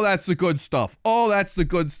 oh, that's the good stuff. Oh, that's the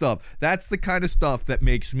good stuff. That's the kind of stuff that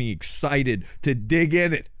makes me excited to dig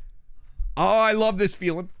in it. Oh, I love this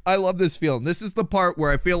feeling. I love this feeling. This is the part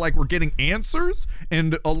where I feel like we're getting answers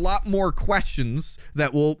and a lot more questions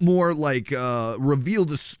that will more like reveal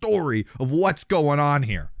the story of what's going on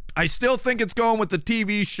here. I still think it's going with the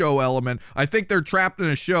TV show element. I think they're trapped in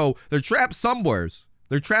a show. They're trapped somewheres.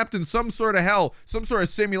 They're trapped in some sort of hell, some sort of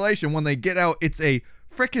simulation. When they get out, it's a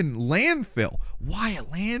freaking landfill. Why a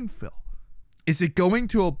landfill? Is it going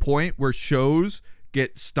to a point where shows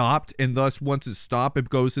get stopped and thus once it's stopped it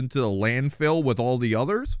goes into the landfill with all the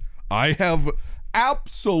others? I have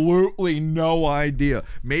absolutely no idea.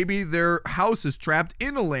 Maybe their house is trapped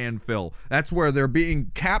in a landfill. That's where they're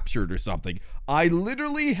being captured or something. I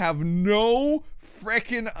literally have no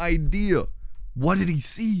freaking idea. What did he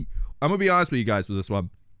see? I'm gonna be honest with you guys with this one.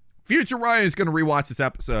 Future Ryan is gonna rewatch this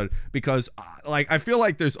episode because like I feel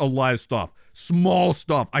like there's a lot of stuff, small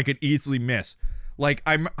stuff I could easily miss. Like,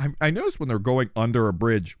 I noticed when they're going under a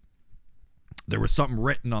bridge, there was something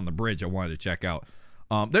written on the bridge I wanted to check out.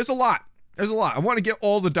 There's a lot. There's a lot. I want to get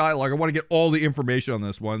all the dialogue. I want to get all the information on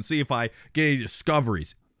this one, see if I get any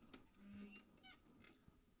discoveries.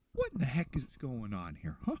 What in the heck is going on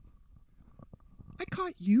here, huh? I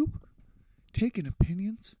caught you taking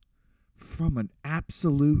opinions from an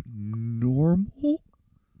absolute normal?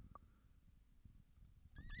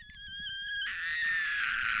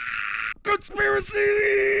 Conspiracy!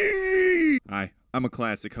 Hi, I'm a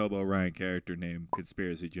classic Hobo Ryan character named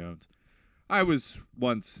Conspiracy Jones. I was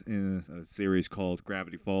once in a series called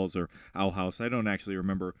Gravity Falls or Owl House. I don't actually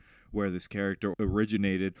remember where this character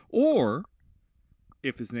originated or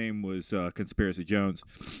if his name was Conspiracy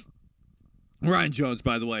Jones. Ryan Jones,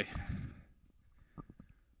 by the way.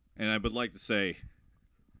 And I would like to say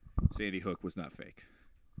Sandy Hook was not fake.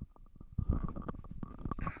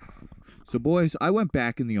 So, boys, I went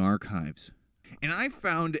back in the archives, and I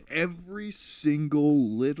found every single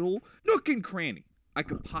little nook and cranny I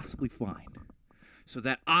could possibly find so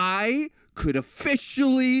that I could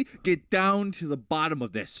officially get down to the bottom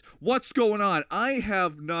of this. What's going on? I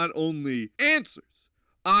have not only answers,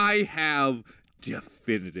 I have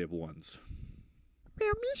definitive ones.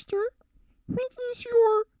 Well, mister, what is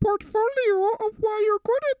your portfolio of why you're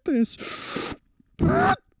good at this?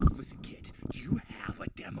 Listen, kid, do you have a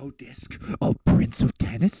demo disc of Prince of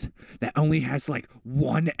Tennis that only has like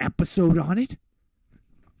one episode on it?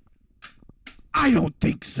 I don't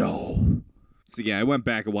think so. So yeah, I went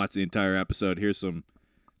back and watched the entire episode. Here's some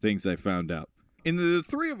things I found out. In the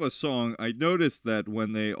Three of Us song, I noticed that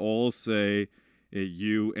when they all say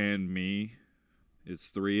you and me, it's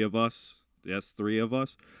three of us. Yes, three of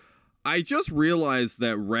us. I just realized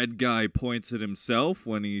that Red Guy points at himself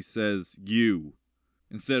when he says you,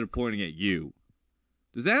 instead of pointing at you.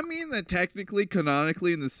 Does that mean that technically,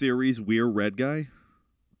 canonically in the series, we're Red Guy?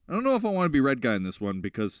 I don't know if I want to be Red Guy in this one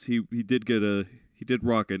because he did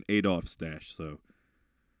rock an Adolf stash, so.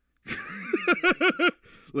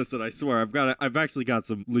 Listen, I swear, I've actually got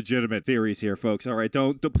some legitimate theories here, folks. All right,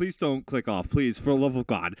 please don't click off, please, for the love of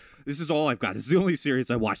God. This is all I've got. This is the only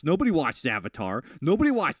series I watched. Nobody watched Avatar.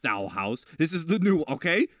 Nobody watched Owl House. This is the new,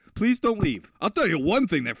 okay? Please don't leave. I'll tell you one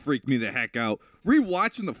thing that freaked me the heck out.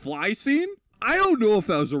 Rewatching the fly scene, I don't know if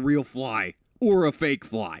that was a real fly or a fake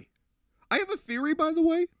fly. I have a theory, by the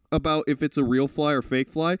way, about if it's a real fly or fake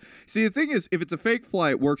fly. See, the thing is, if it's a fake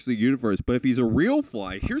fly, it works in the universe. But if he's a real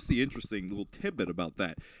fly, here's the interesting little tidbit about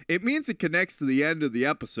that. It means it connects to the end of the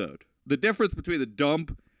episode. The difference between the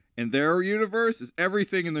dump and their universe is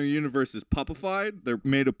everything in their universe is puppified. They're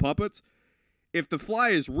made of puppets. If the fly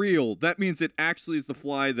is real, that means it actually is the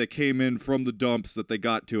fly that came in from the dumps that they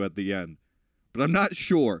got to at the end. But I'm not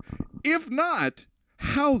sure. If not,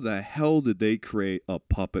 how the hell did they create a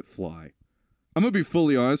puppet fly? I'm going to be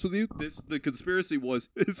fully honest with you. The conspiracy was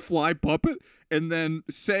his fly puppet, and then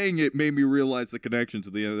saying it made me realize the connection to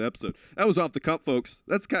the end of the episode. That was off the cuff, folks.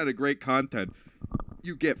 That's kind of great content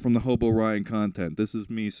you get from the Hobo Ryan content. This is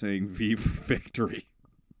me saying V for victory.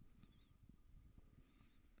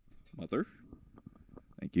 Mother,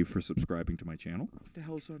 thank you for subscribing to my channel. What the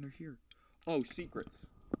hell is under here? Oh, secrets.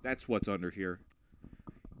 That's what's under here.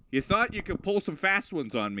 You thought you could pull some fast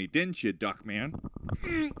ones on me, didn't you, Duckman?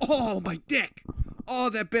 Oh, my dick! Oh,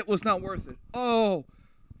 that bit was not worth it. Oh,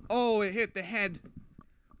 it hit the head.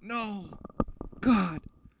 No. God.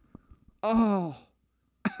 Oh.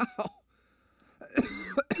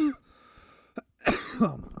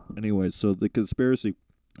 Ow. Anyways, so the conspiracy,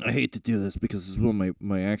 I hate to do this because this is one of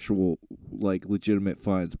my actual, like, legitimate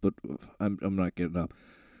finds, but I'm not getting up.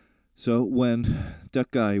 So when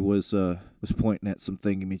Duck Guy was pointing at some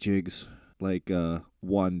thingamajigs, like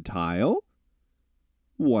one tile,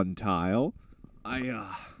 I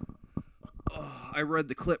read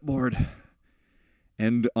the clipboard,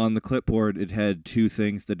 and on the clipboard it had two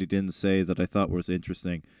things that he didn't say that I thought was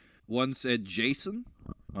interesting. One said Jason,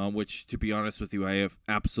 which, to be honest with you, I have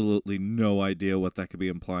absolutely no idea what that could be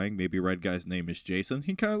implying. Maybe Red Guy's name is Jason.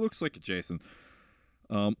 He kind of looks like a Jason.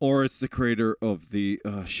 Or it's the creator of the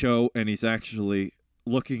show, and he's actually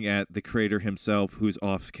looking at the creator himself, who's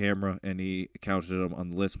off camera, and he counted him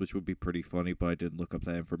on the list, which would be pretty funny, but I didn't look up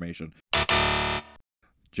that information.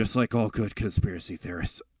 Just like all good conspiracy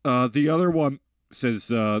theorists. The other one says,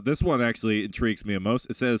 this one actually intrigues me the most.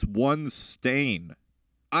 It says, one stain.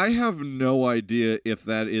 I have no idea if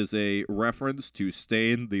that is a reference to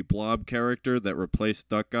Stain, the blob character that replaced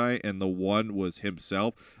Duck Guy, and the one was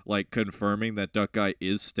himself, like confirming that Duck Guy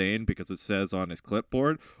is Stain because it says on his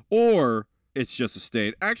clipboard, or it's just a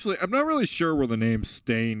stain. Actually, I'm not really sure where the name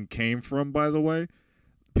Stain came from, by the way.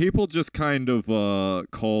 People just kind of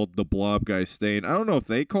called the blob guy Stain. I don't know if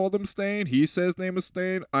they called him Stain. He says name is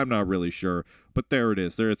Stain. I'm not really sure, but there it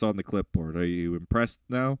is. There it's on the clipboard. Are you impressed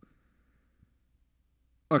now?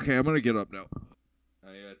 Okay, I'm going to get up now.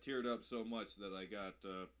 I teared up so much that I got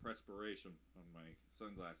perspiration on my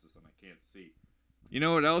sunglasses and I can't see. You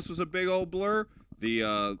know what else was a big old blur?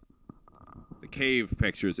 The cave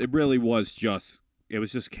pictures. It really was just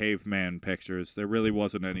caveman pictures. There really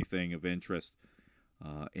wasn't anything of interest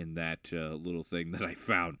in that little thing that I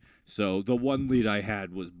found. So the one lead I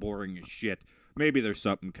had was boring as shit. Maybe there's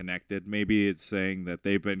something connected. Maybe it's saying that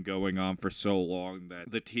they've been going on for so long that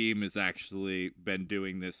the team has actually been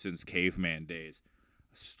doing this since caveman days.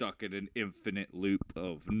 Stuck in an infinite loop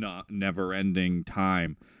of never-ending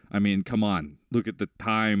time. I mean, come on. Look at the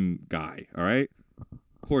time guy, all right?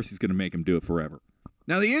 Of course he's going to make him do it forever.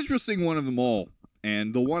 Now, the interesting one of them all,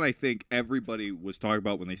 and the one I think everybody was talking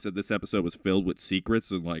about when they said this episode was filled with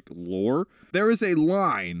secrets and, like, lore, there is a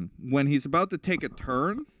line when he's about to take a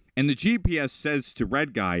turn, and the GPS says to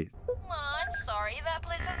Red Guy, I'm sorry, that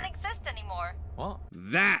place doesn't exist anymore. What?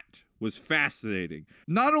 That was fascinating.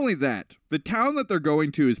 Not only that, the town that they're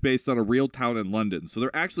going to is based on a real town in London, so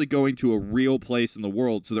they're actually going to a real place in the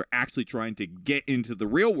world, so they're actually trying to get into the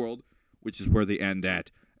real world, which is where they end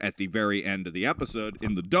at the very end of the episode,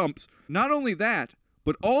 in the dumps. Not only that,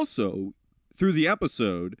 but also, through the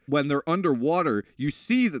episode, when they're underwater, you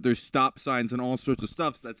see that there's stop signs and all sorts of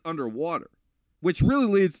stuff that's underwater, which really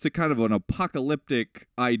leads to kind of an apocalyptic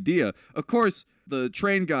idea. Of course, the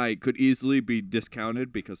train guy could easily be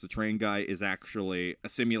discounted because the train guy is actually a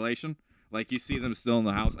simulation. Like, you see them still in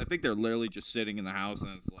the house. I think they're literally just sitting in the house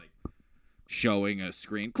and it's like showing a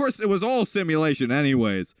screen. Of course, it was all simulation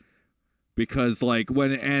anyways, because like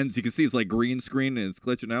when it ends, you can see it's like green screen and it's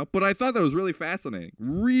glitching out. But I thought that was really fascinating.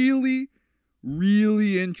 Really,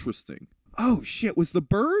 really interesting. Oh shit, was the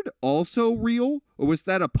bird also real? Or was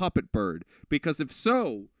that a puppet bird? Because if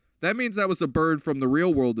so, that means that was a bird from the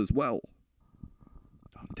real world as well.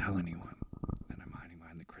 Don't tell anyone that I'm hiding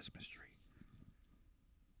behind the Christmas tree.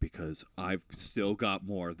 Because I've still got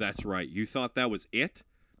more. That's right. You thought that was it?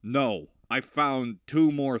 No. I found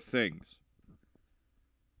 2 more things.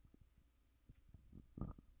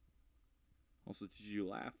 Also, did you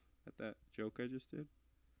laugh at that joke I just did?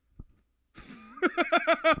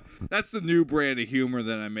 That's the new brand of humor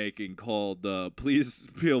that I'm making called Please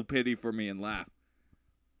Feel Pity for Me and Laugh.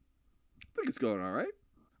 I think it's going all right.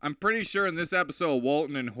 I'm pretty sure in this episode of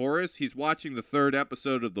Walton and Horace, he's watching the 3rd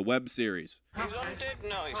episode of the web series. Isn't it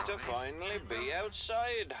nice to finally be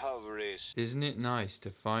outside, Horace? Isn't it nice to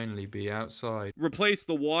finally be outside? Replace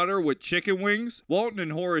the water with chicken wings. Walton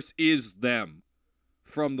and Horace is them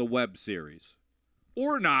from the web series.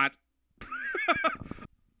 Or not.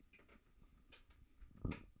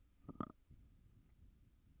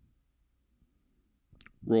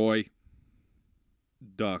 Roy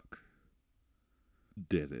Duck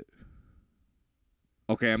did it.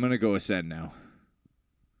 Okay, I'm gonna go ascend now.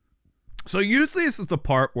 So usually this is the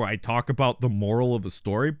part where I talk about the moral of the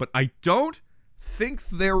story, but I don't think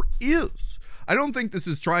there is. I don't think this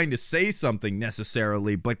is trying to say something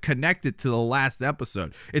necessarily, but connect it to the last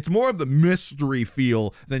episode. It's more of the mystery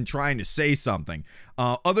feel than trying to say something.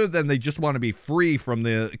 Other than they just want to be free from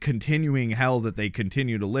the continuing hell that they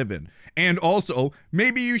continue to live in. And also,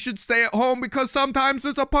 maybe you should stay at home because sometimes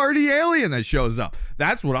it's a party alien that shows up.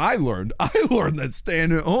 That's what I learned. I learned that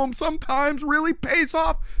staying at home sometimes really pays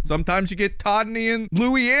off. Sometimes you get Todney and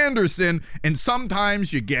Louis Anderson, and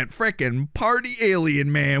sometimes you get frickin' party the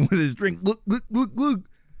alien man with his drink. Look, look, look, look.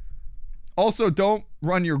 Also, don't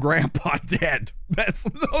run your grandpa dead. That's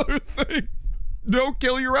another thing. Don't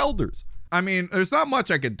kill your elders. I mean, there's not much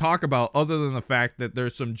I can talk about other than the fact that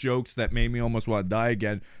there's some jokes that made me almost want to die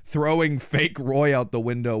again. Throwing fake Roy out the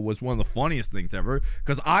window was one of the funniest things ever,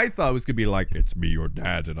 because I thought it was going to be like, it's me, your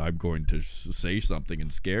dad, and I'm going to say something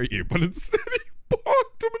and scare you. But instead he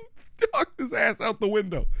bonked him and knocked his ass out the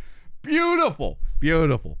window. Beautiful,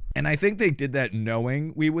 beautiful. And I think they did that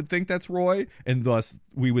knowing we would think that's Roy, and thus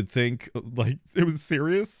we would think like it was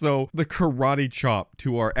serious. So the karate chop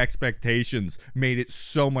to our expectations made it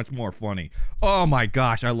so much more funny. Oh my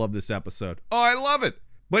gosh, I love this episode. Oh, I love it.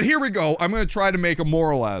 But here we go. I'm going to try to make a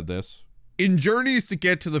moral out of this. In Journeys to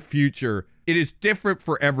Get to the Future, it is different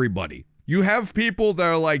for everybody. You have people that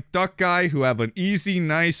are like Duck Guy who have an easy,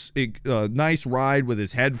 nice ride with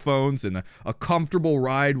his headphones and a comfortable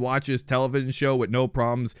ride, watch his television show with no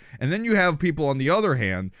problems. And then you have people on the other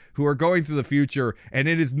hand who are going through the future and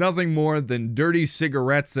it is nothing more than dirty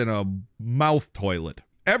cigarettes and a mouth toilet.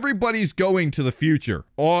 Everybody's going to the future.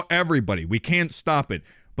 Everybody. We can't stop it.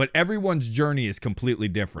 But everyone's journey is completely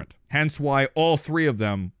different. Hence why all three of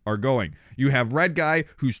them are going. You have Red Guy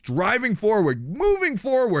who's driving forward, moving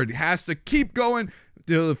forward, has to keep going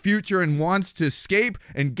to the future and wants to escape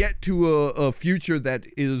and get to a future that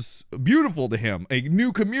is beautiful to him, a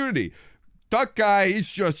new community. Duck Guy, he's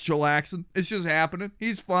just chillaxing. It's just happening.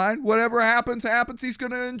 He's fine. Whatever happens, happens. He's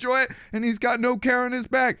going to enjoy it, and he's got no care on his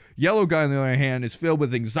back. Yellow Guy, on the other hand, is filled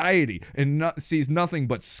with anxiety and sees nothing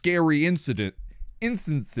but scary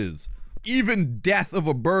instances, even death of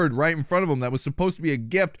a bird right in front of him that was supposed to be a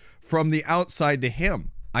gift from the outside to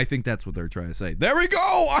him. I think that's what they're trying to say. There we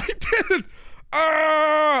go! I did it!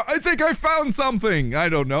 I think I found something. I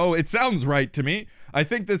don't know. It sounds right to me. I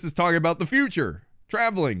think this is talking about the future.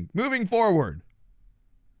 Traveling. Moving forward.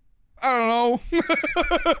 I don't know.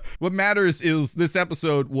 What matters is this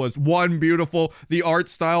episode was one, beautiful. The art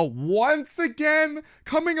style, once again,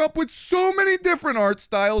 coming up with so many different art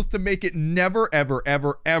styles to make it never, ever,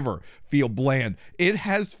 ever, ever feel bland. It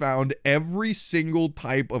has found every single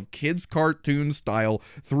type of kids cartoon style,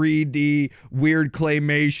 3D, weird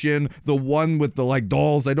claymation, the one with the like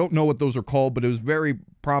dolls. I don't know what those are called, but it was very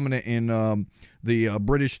prominent in the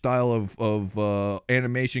British style of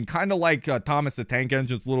animation, kind of like Thomas the Tank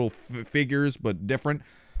Engine's little figures, but different.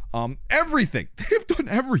 Everything. They've done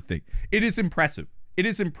everything. It is impressive. It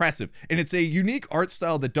is impressive. And it's a unique art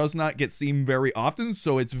style that does not get seen very often,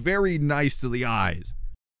 so it's very nice to the eyes.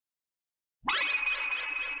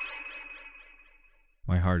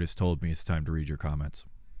 My heart has told me it's time to read your comments.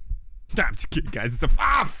 I'm just kidding, guys. It's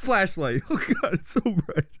a flashlight. Oh, God, it's so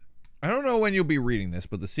bright. I don't know when you'll be reading this,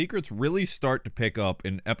 but the secrets really start to pick up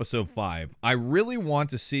in episode 5. I really want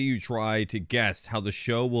to see you try to guess how the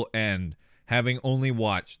show will end, having only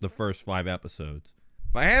watched the first 5 episodes.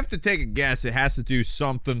 If I have to take a guess, it has to do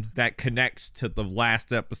something that connects to the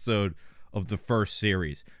last episode of the first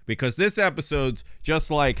series. Because this episode's just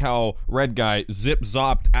like how Red Guy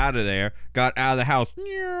zip-zopped out of there, got out of the house.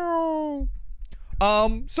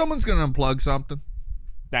 Someone's gonna unplug something.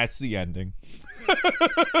 That's the ending.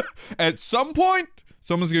 At some point,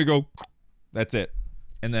 someone's gonna go, that's it.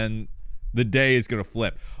 And then the day is gonna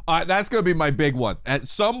flip. That's gonna be my big one. At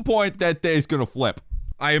some point, that day is gonna flip.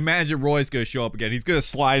 I imagine Roy's gonna show up again. He's gonna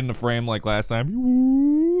slide in the frame like last time.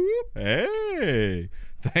 Hey,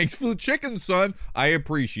 thanks for the chicken, son. I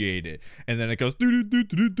appreciate it. And then it goes, that's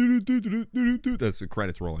the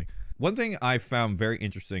credits rolling. One thing I found very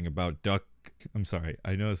interesting about I'm sorry,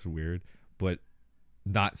 I know it's weird, but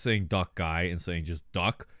not saying Duck Guy and saying just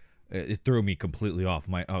Duck, it threw me completely off.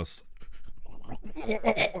 I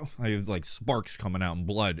have like sparks coming out and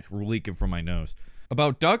blood leaking from my nose.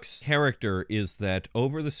 About Duck's character is that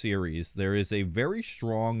over the series, there is a very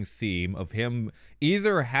strong theme of him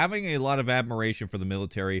either having a lot of admiration for the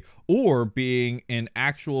military or being an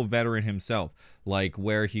actual veteran himself, like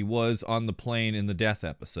where he was on the plane in the death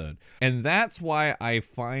episode. And that's why I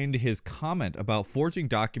find his comment about forging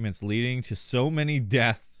documents leading to so many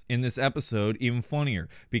deaths in this episode even funnier,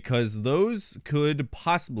 because those could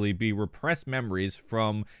possibly be repressed memories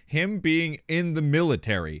from him being in the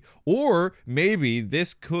military, or maybe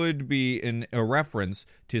this could be a reference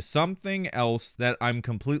to something else that I'm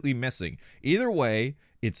completely missing. Either way,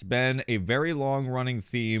 it's been a very long-running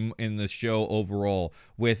theme in the show overall,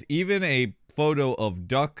 with even a photo of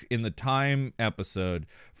Duck in the Time episode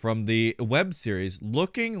from the web series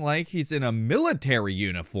looking like he's in a military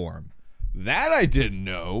uniform. That I didn't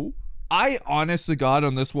know. I, honest to God,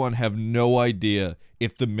 on this one have no idea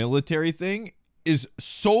if the military thing is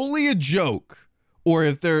solely a joke or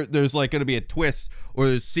if there's like going to be a twist or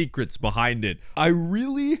there's secrets behind it. I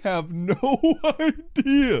really have no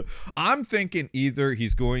idea. I'm thinking either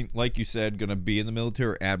he's going, like you said, going to be in the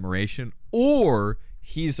military admiration, or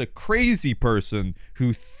he's a crazy person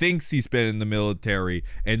who thinks he's been in the military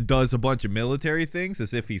and does a bunch of military things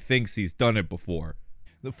as if he thinks he's done it before.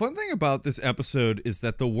 The fun thing about this episode is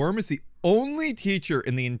that the worm is the only teacher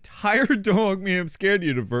in the entire Dog Me I'm Scared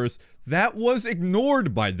universe that was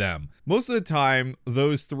ignored by them. Most of the time,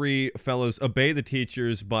 those three fellows obey the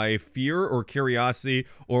teachers by fear or curiosity,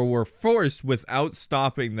 or were forced without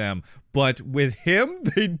stopping them. But with him,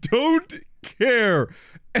 they don't care,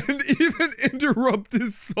 and even interrupt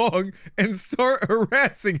his song and start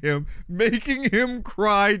harassing him, making him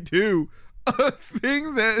cry too. A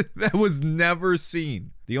thing that was never seen.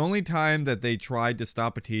 The only time that they tried to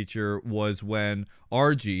stop a teacher was when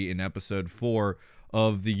RG in episode 4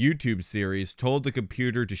 of the YouTube series told the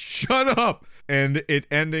computer to shut up, and it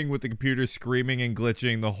ending with the computer screaming and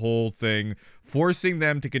glitching the whole thing, forcing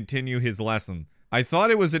them to continue his lesson. I thought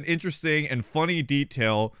it was an interesting and funny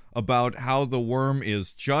detail about how the worm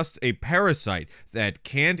is just a parasite that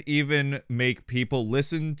can't even make people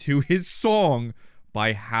listen to his song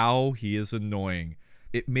by how he is annoying.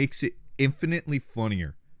 It makes it infinitely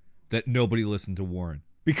funnier that nobody listened to Warren,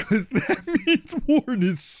 because that means Warren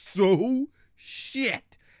is so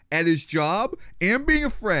shit at his job and being a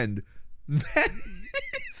friend that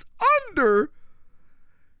he's under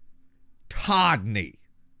Todney.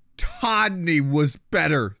 Todney was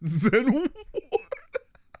better than Warren.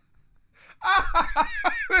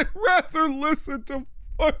 I'd rather listen to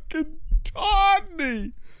fucking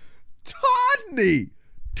Todney.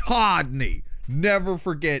 Todney. Never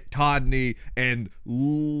forget Todney and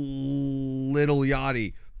Little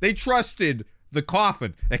Yachty. They trusted the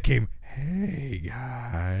coffin that came, hey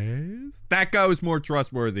guys. That guy was more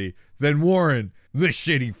trustworthy than Warren, the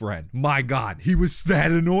shitty friend. My God, he was that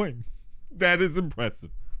annoying. That is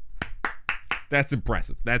impressive. That's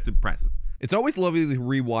impressive. It's always lovely to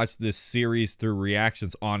rewatch this series through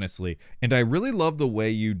reactions, honestly, and I really love the way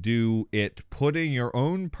you do it, putting your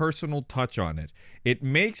own personal touch on it. It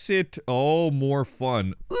makes it all more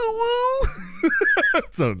fun. Ooh,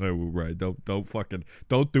 so no, right? Don't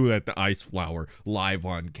do that to Ice Flower live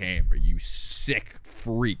on camera, you sick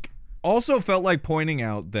freak. Also felt like pointing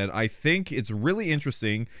out that I think it's really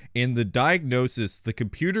interesting in the diagnosis the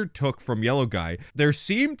computer took from Yellow Guy, there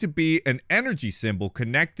seemed to be an energy symbol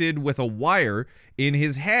connected with a wire in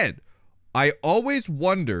his head. I always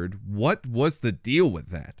wondered what was the deal with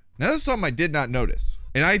that. Now that's something I did not notice,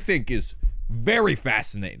 and I think is very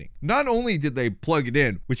fascinating. Not only did they plug it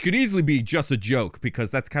in, which could easily be just a joke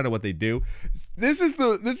because that's kind of what they do. This is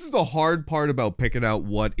the hard part about picking out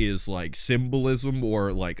what is like symbolism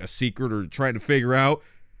or like a secret or trying to figure out,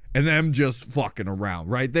 and them just fucking around,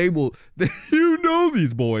 right? You know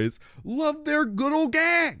these boys love their good old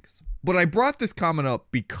gags. But I brought this comment up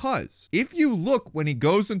because if you look when he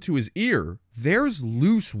goes into his ear, there's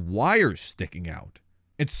loose wires sticking out.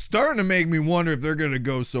 It's starting to make me wonder if they're going to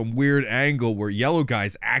go some weird angle where Yellow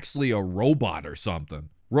Guy's actually a robot or something.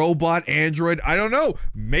 Robot, android, I don't know.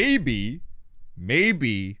 Maybe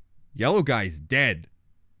Yellow Guy's dead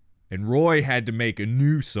and Roy had to make a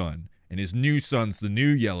new son, and his new son's the new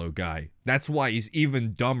Yellow Guy. That's why he's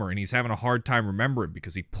even dumber and he's having a hard time remembering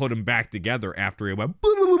because he put him back together after he went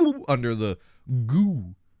under the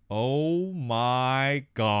goo. Oh my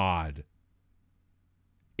God.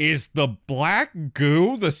 Is the black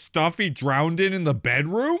goo the stuff he drowned in the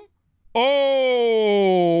bedroom?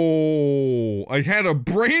 Oh, I had a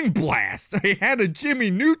brain blast. I had a Jimmy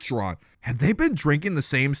Neutron. Have they been drinking the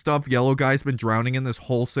same stuff Yellow Guy's been drowning in this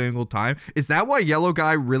whole single time? Is that why Yellow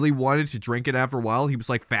Guy really wanted to drink it after a while? He was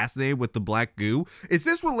like fascinated with the black goo. Is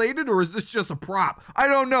this related or is this just a prop? I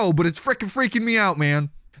don't know, but it's freaking me out, man.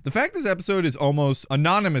 The fact this episode is almost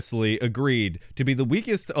anonymously agreed to be the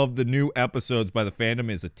weakest of the new episodes by the fandom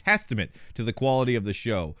is a testament to the quality of the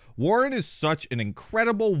show. Warren is such an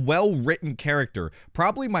incredible, well-written character,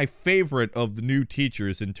 probably my favorite of the new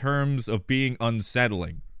teachers in terms of being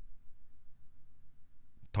unsettling.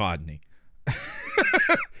 Todney.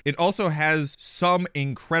 It also has some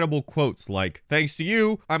incredible quotes like, "Thanks to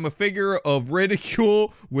you, I'm a figure of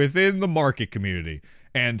ridicule within the market community."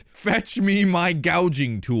 And "Fetch me my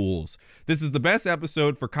gouging tools." This is the best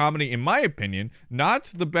episode for comedy in my opinion. Not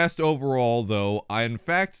the best overall though. In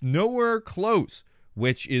fact, nowhere close,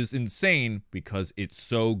 which is insane because it's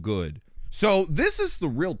so good. So this is the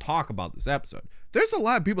real talk about this episode. There's a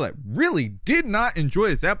lot of people that really did not enjoy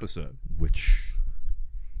this episode, which,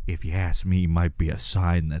 if you ask me, might be a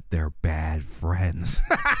sign that they're bad friends.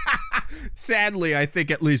 Sadly, I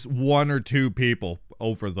think at least one or two people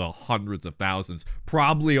over the hundreds of thousands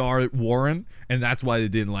probably are Warren, and that's why they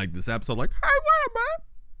didn't like this episode. Like, hey, wait a minute.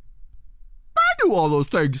 I do all those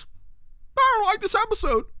things. I don't like this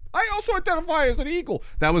episode. I also identify as an eagle.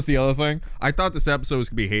 That was the other thing. I thought this episode was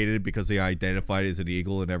going to be hated because he identified as an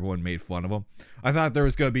eagle and everyone made fun of him. I thought there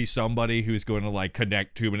was going to be somebody who's going to like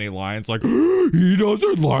connect too many lines like, he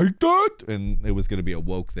doesn't like that. And it was going to be a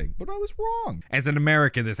woke thing. But I was wrong. As an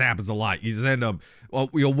American, this happens a lot. You just end up,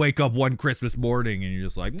 you'll wake up one Christmas morning and you're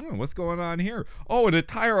just like, what's going on here? Oh, an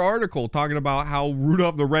entire article talking about how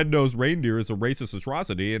Rudolph the Red-Nosed Reindeer is a racist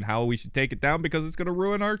atrocity and how we should take it down because it's going to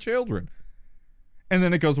ruin our children. And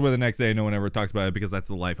then it goes away the next day and no one ever talks about it because that's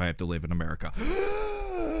the life I have to live in America.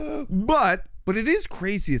 But it is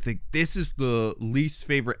crazy to think this is the least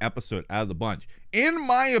favorite episode out of the bunch. In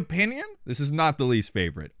my opinion, this is not the least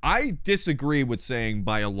favorite. I disagree with saying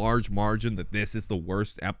by a large margin that this is the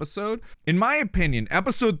worst episode. In my opinion,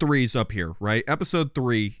 episode 3 is up here, right? Episode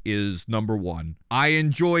 3 is number 1. I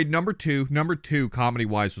enjoyed number 2. Number 2,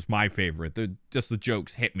 comedy-wise, was my favorite. Just the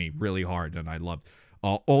jokes hit me really hard and I loved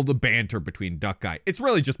all the banter between Duck Guy. It's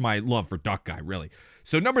really just my love for Duck Guy, really.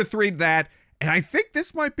 So number 3, that, and I think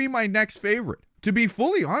this might be my next favorite. To be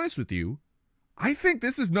fully honest with you, I think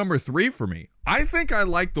this is number 3 for me. I think I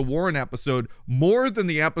like the Warren episode more than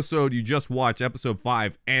the episode you just watched, episode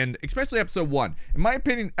 5, and especially episode 1. In my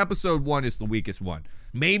opinion, episode 1 is the weakest one.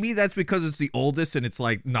 Maybe that's because it's the oldest and it's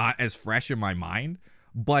like not as fresh in my mind,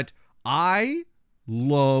 but I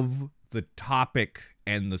love the topic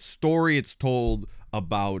and the story it's told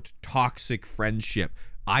about toxic friendship.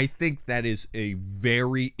 I think that is a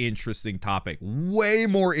very interesting topic, way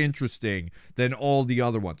more interesting than all the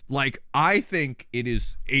other ones. Like, I think it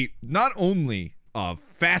is not only a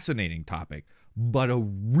fascinating topic, but a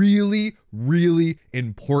really, really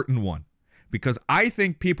important one. Because I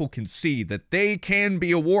think people can see that they can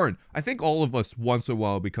be a Warren. I think all of us once in a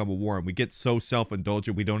while become a Warren. We get so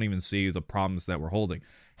self-indulgent we don't even see the problems that we're holding.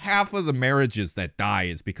 Half of the marriages that die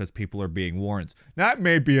is because people are being Warrens. That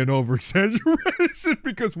may be an over-exaggeration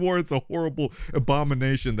because Warren's a horrible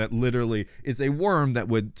abomination that literally is a worm that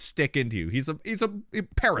would stick into you. He's a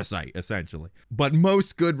parasite, essentially. But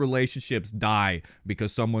most good relationships die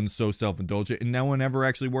because someone's so self-indulgent and no one ever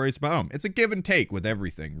actually worries about them. It's a give and take with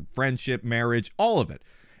everything. Friendship, marriage, all of it.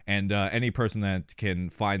 And any person that can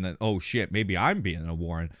find that, oh shit, maybe I'm being a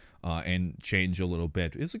Warren and change a little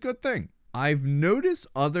bit is a good thing. I've noticed,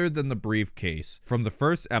 other than the briefcase, from the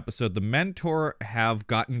first episode, the mentor have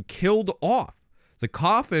gotten killed off. The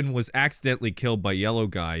coffin was accidentally killed by Yellow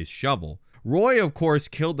Guy's shovel. Roy, of course,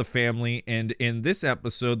 killed the family, and in this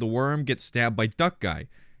episode, the worm gets stabbed by Duck Guy.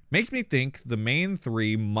 Makes me think the main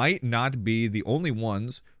 3 might not be the only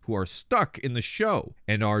ones who are stuck in the show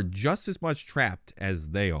and are just as much trapped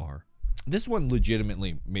as they are. This one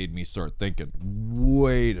legitimately made me start thinking,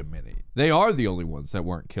 wait a minute. They are the only ones that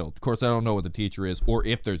weren't killed. Of course, I don't know what the teacher is or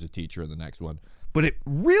if there's a teacher in the next one. But it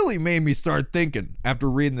really made me start thinking after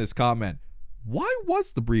reading this comment, why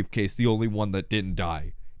was the briefcase the only one that didn't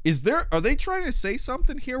die? Are they trying to say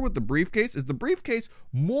something here with the briefcase? Is the briefcase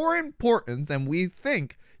more important than we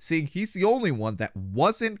think, seeing he's the only one that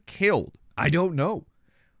wasn't killed? I don't know.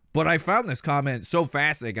 But I found this comment so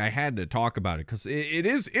fascinating I had to talk about it because it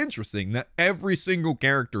is interesting that every single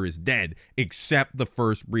character is dead except the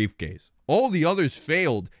first briefcase. All the others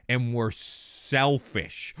failed and were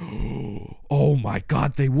selfish. Oh my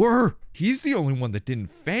god, they were! He's the only one that didn't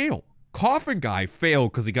fail. Coffin Guy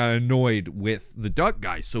failed because he got annoyed with the Duck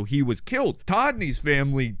Guy, so he was killed. Todney's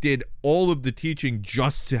family did all of the teaching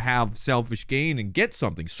just to have selfish gain and get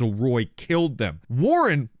something, so Roy killed them.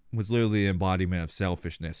 Warren was literally the embodiment of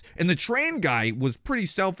selfishness. And the train guy was pretty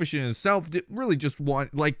selfish in himself, really just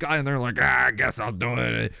got in there like, I guess I'll do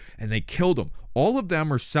it. And they killed him. All of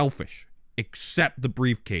them are selfish, except the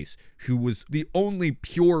briefcase, who was the only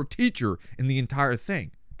pure teacher in the entire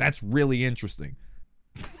thing. That's really interesting.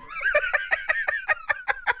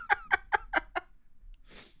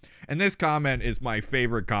 And this comment is my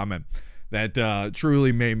favorite comment that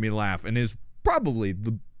truly made me laugh and is probably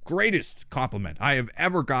the greatest compliment I have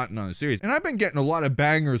ever gotten on a series. And I've been getting a lot of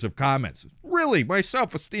bangers of comments. Really, my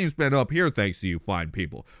self-esteem's been up here thanks to you fine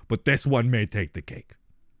people. But this one may take the cake.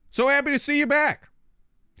 So happy to see you back.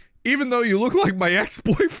 Even though you look like my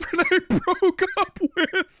ex-boyfriend I broke up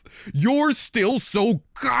with, you're still so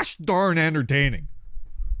gosh darn entertaining.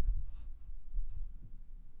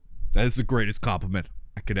 That is the greatest compliment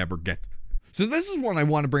I could ever get. So this is one I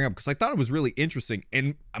want to bring up because I thought it was really interesting,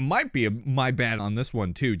 and it might be my bad on this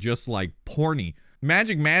one too, just like Porny.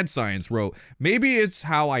 Magic Mad Science wrote, maybe it's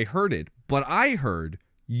how I heard it, but I heard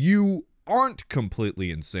you aren't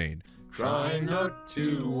completely insane. Try not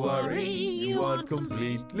to worry, you aren't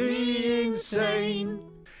completely insane.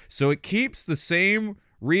 So it keeps the same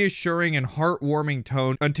reassuring and heartwarming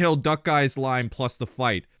tone until Duck Guy's line plus the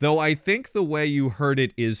fight. Though I think the way you heard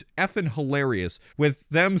it is effing hilarious, with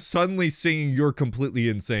them suddenly singing "You're Completely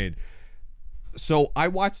Insane." So I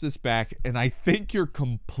watched this back, and I think you're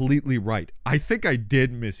completely right. I think I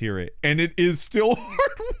did mishear it, and it is still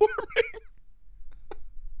heartwarming.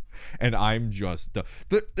 And I'm just...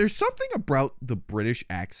 there's something about the British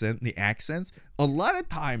accent, the accents. A lot of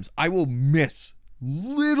times I will miss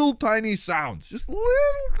little tiny sounds. Just little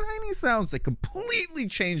tiny sounds that completely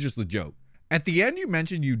changes the joke. At the end, you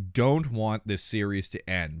mentioned you don't want this series to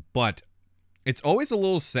end, but it's always a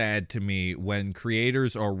little sad to me when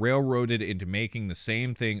creators are railroaded into making the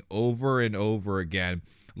same thing over and over again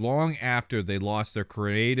long after they lost their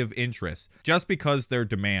creative interest just because their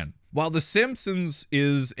demand. While The Simpsons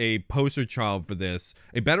is a poster child for this,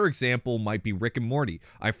 a better example might be Rick and Morty.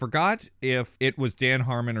 I forgot if it was Dan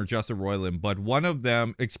Harmon or Justin Roiland, but one of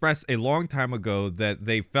them expressed a long time ago that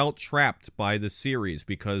they felt trapped by the series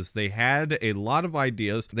because they had a lot of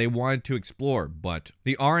ideas they wanted to explore, but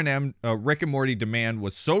the R&M Rick and Morty demand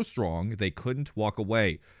was so strong they couldn't walk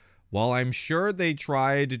away. While I'm sure they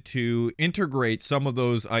tried to integrate some of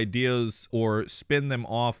those ideas or spin them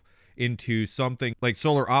off into something like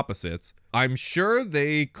Solar Opposites, I'm sure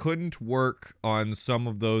they couldn't work on some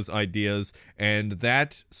of those ideas, and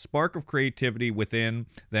that spark of creativity within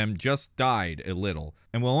them just died a little.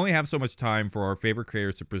 And we'll only have so much time for our favorite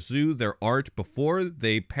creators to pursue their art before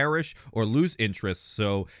they perish or lose interest,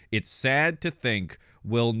 so it's sad to think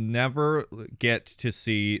we'll never get to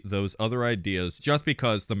see those other ideas just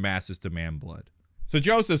because the masses demand blood. So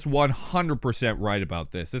Joseph's 100% right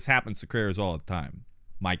about this. This happens to creators all the time.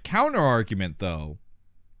 My counter argument, though,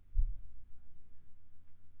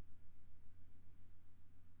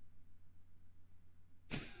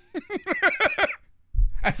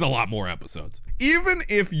 that's a lot more episodes. Even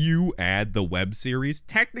if you add the web series,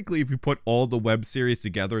 technically if you put all the web series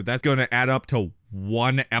together, that's going to add up to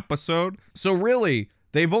 1 episode. So really,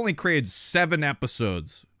 they've only created 7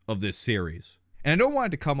 episodes of this series. And I don't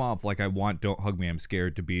want it to come off like I want Don't Hug Me, I'm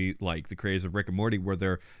Scared to be like the creators of Rick and Morty, where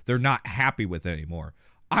they're not happy with it anymore.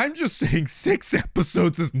 I'm just saying 6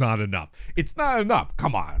 episodes is not enough. It's not enough.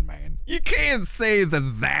 Come on, man. You can't say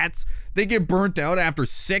that they get burnt out after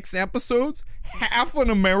 6 episodes? Half an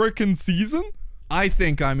American season? I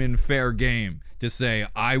think I'm in fair game to say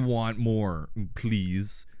I want more,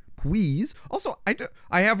 please. Please. Also,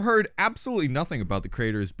 I have heard absolutely nothing about the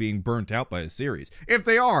creators being burnt out by the series. If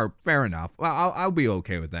they are, fair enough. I'll be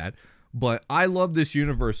okay with that. But I love this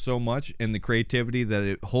universe so much and the creativity that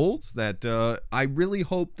it holds that I really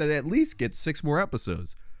hope that it at least gets 6 more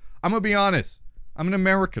episodes. I'm going to be honest. I'm an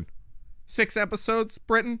American. 6 episodes,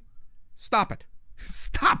 Britain? Stop it.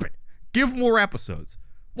 Stop it. Give more episodes.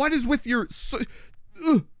 What is with your... So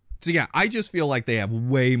yeah, I just feel like they have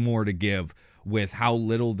way more to give with how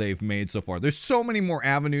little they've made so far. There's so many more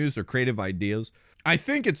avenues or creative ideas. I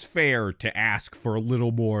think it's fair to ask for a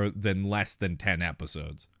little more than less than 10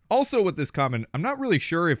 episodes. Also with this comment, I'm not really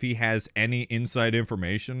sure if he has any inside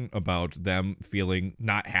information about them feeling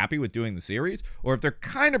not happy with doing the series, or if they're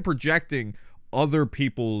kind of projecting other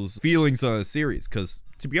people's feelings on the series, because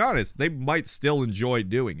to be honest, they might still enjoy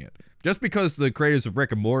doing it. Just because the creators of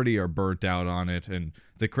Rick and Morty are burnt out on it, and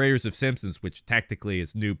the creators of Simpsons, which technically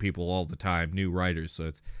is new people all the time, new writers,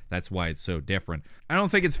 so that's why it's so different. I don't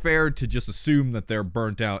think it's fair to just assume that they're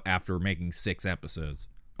burnt out after making 6 episodes.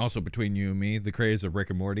 Also, between you and me, the creators of Rick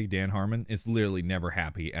and Morty, Dan Harmon, is literally never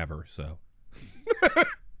happy ever, so.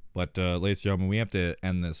 But, ladies and gentlemen, we have to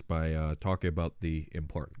end this by talking about the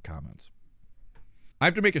important comments. I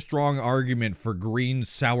have to make a strong argument for green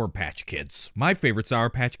Sour Patch Kids. My favorite Sour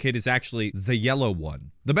Patch Kid is actually the yellow one.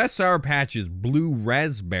 The best Sour Patch is blue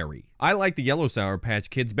raspberry. I like the yellow Sour Patch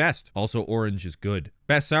Kids best. Also, orange is good.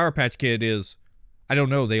 Best Sour Patch Kid is, I don't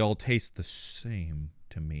know, they all taste the same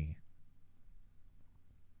to me.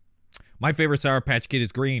 My favorite Sour Patch Kid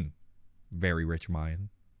is green. Very rich mind.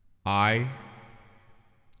 I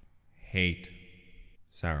hate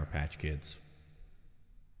Sour Patch Kids.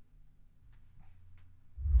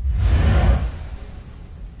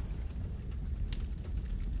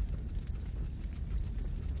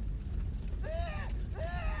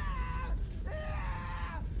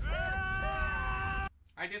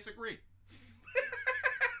 I disagree.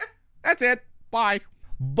 That's it. Bye.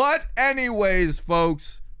 But anyways,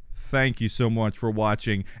 folks, thank you so much for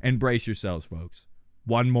watching, and brace yourselves, folks.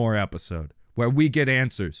 One more episode where we get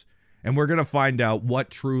answers, and we're going to find out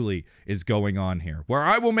what truly is going on here, where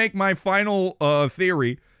I will make my final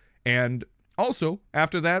theory, And also,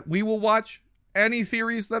 after that, we will watch any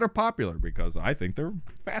theories that are popular because I think they're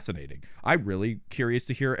fascinating. I'm really curious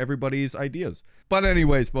to hear everybody's ideas. But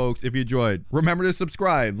anyways, folks, if you enjoyed, remember to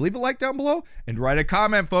subscribe, leave a like down below, and write a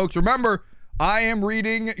comment, folks. Remember, I am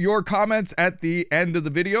reading your comments at the end of the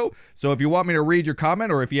video. So if you want me to read your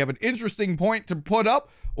comment, or if you have an interesting point to put up,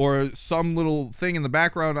 or some little thing in the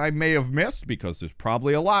background I may have missed, because there's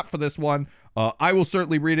probably a lot for this one, I will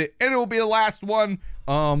certainly read it, and it will be the last one,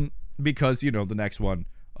 because, you know, the next one,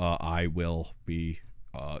 I will be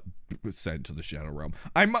sent to the Shadow Realm.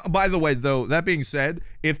 By the way, though, that being said,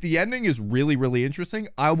 if the ending is really, really interesting,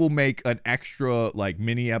 I will make an extra, like,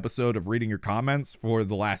 mini episode of reading your comments for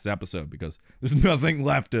the last episode, because there's nothing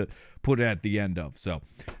left to put at the end of. So,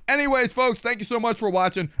 anyways, folks, thank you so much for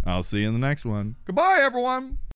watching. I'll see you in the next one. Goodbye, everyone.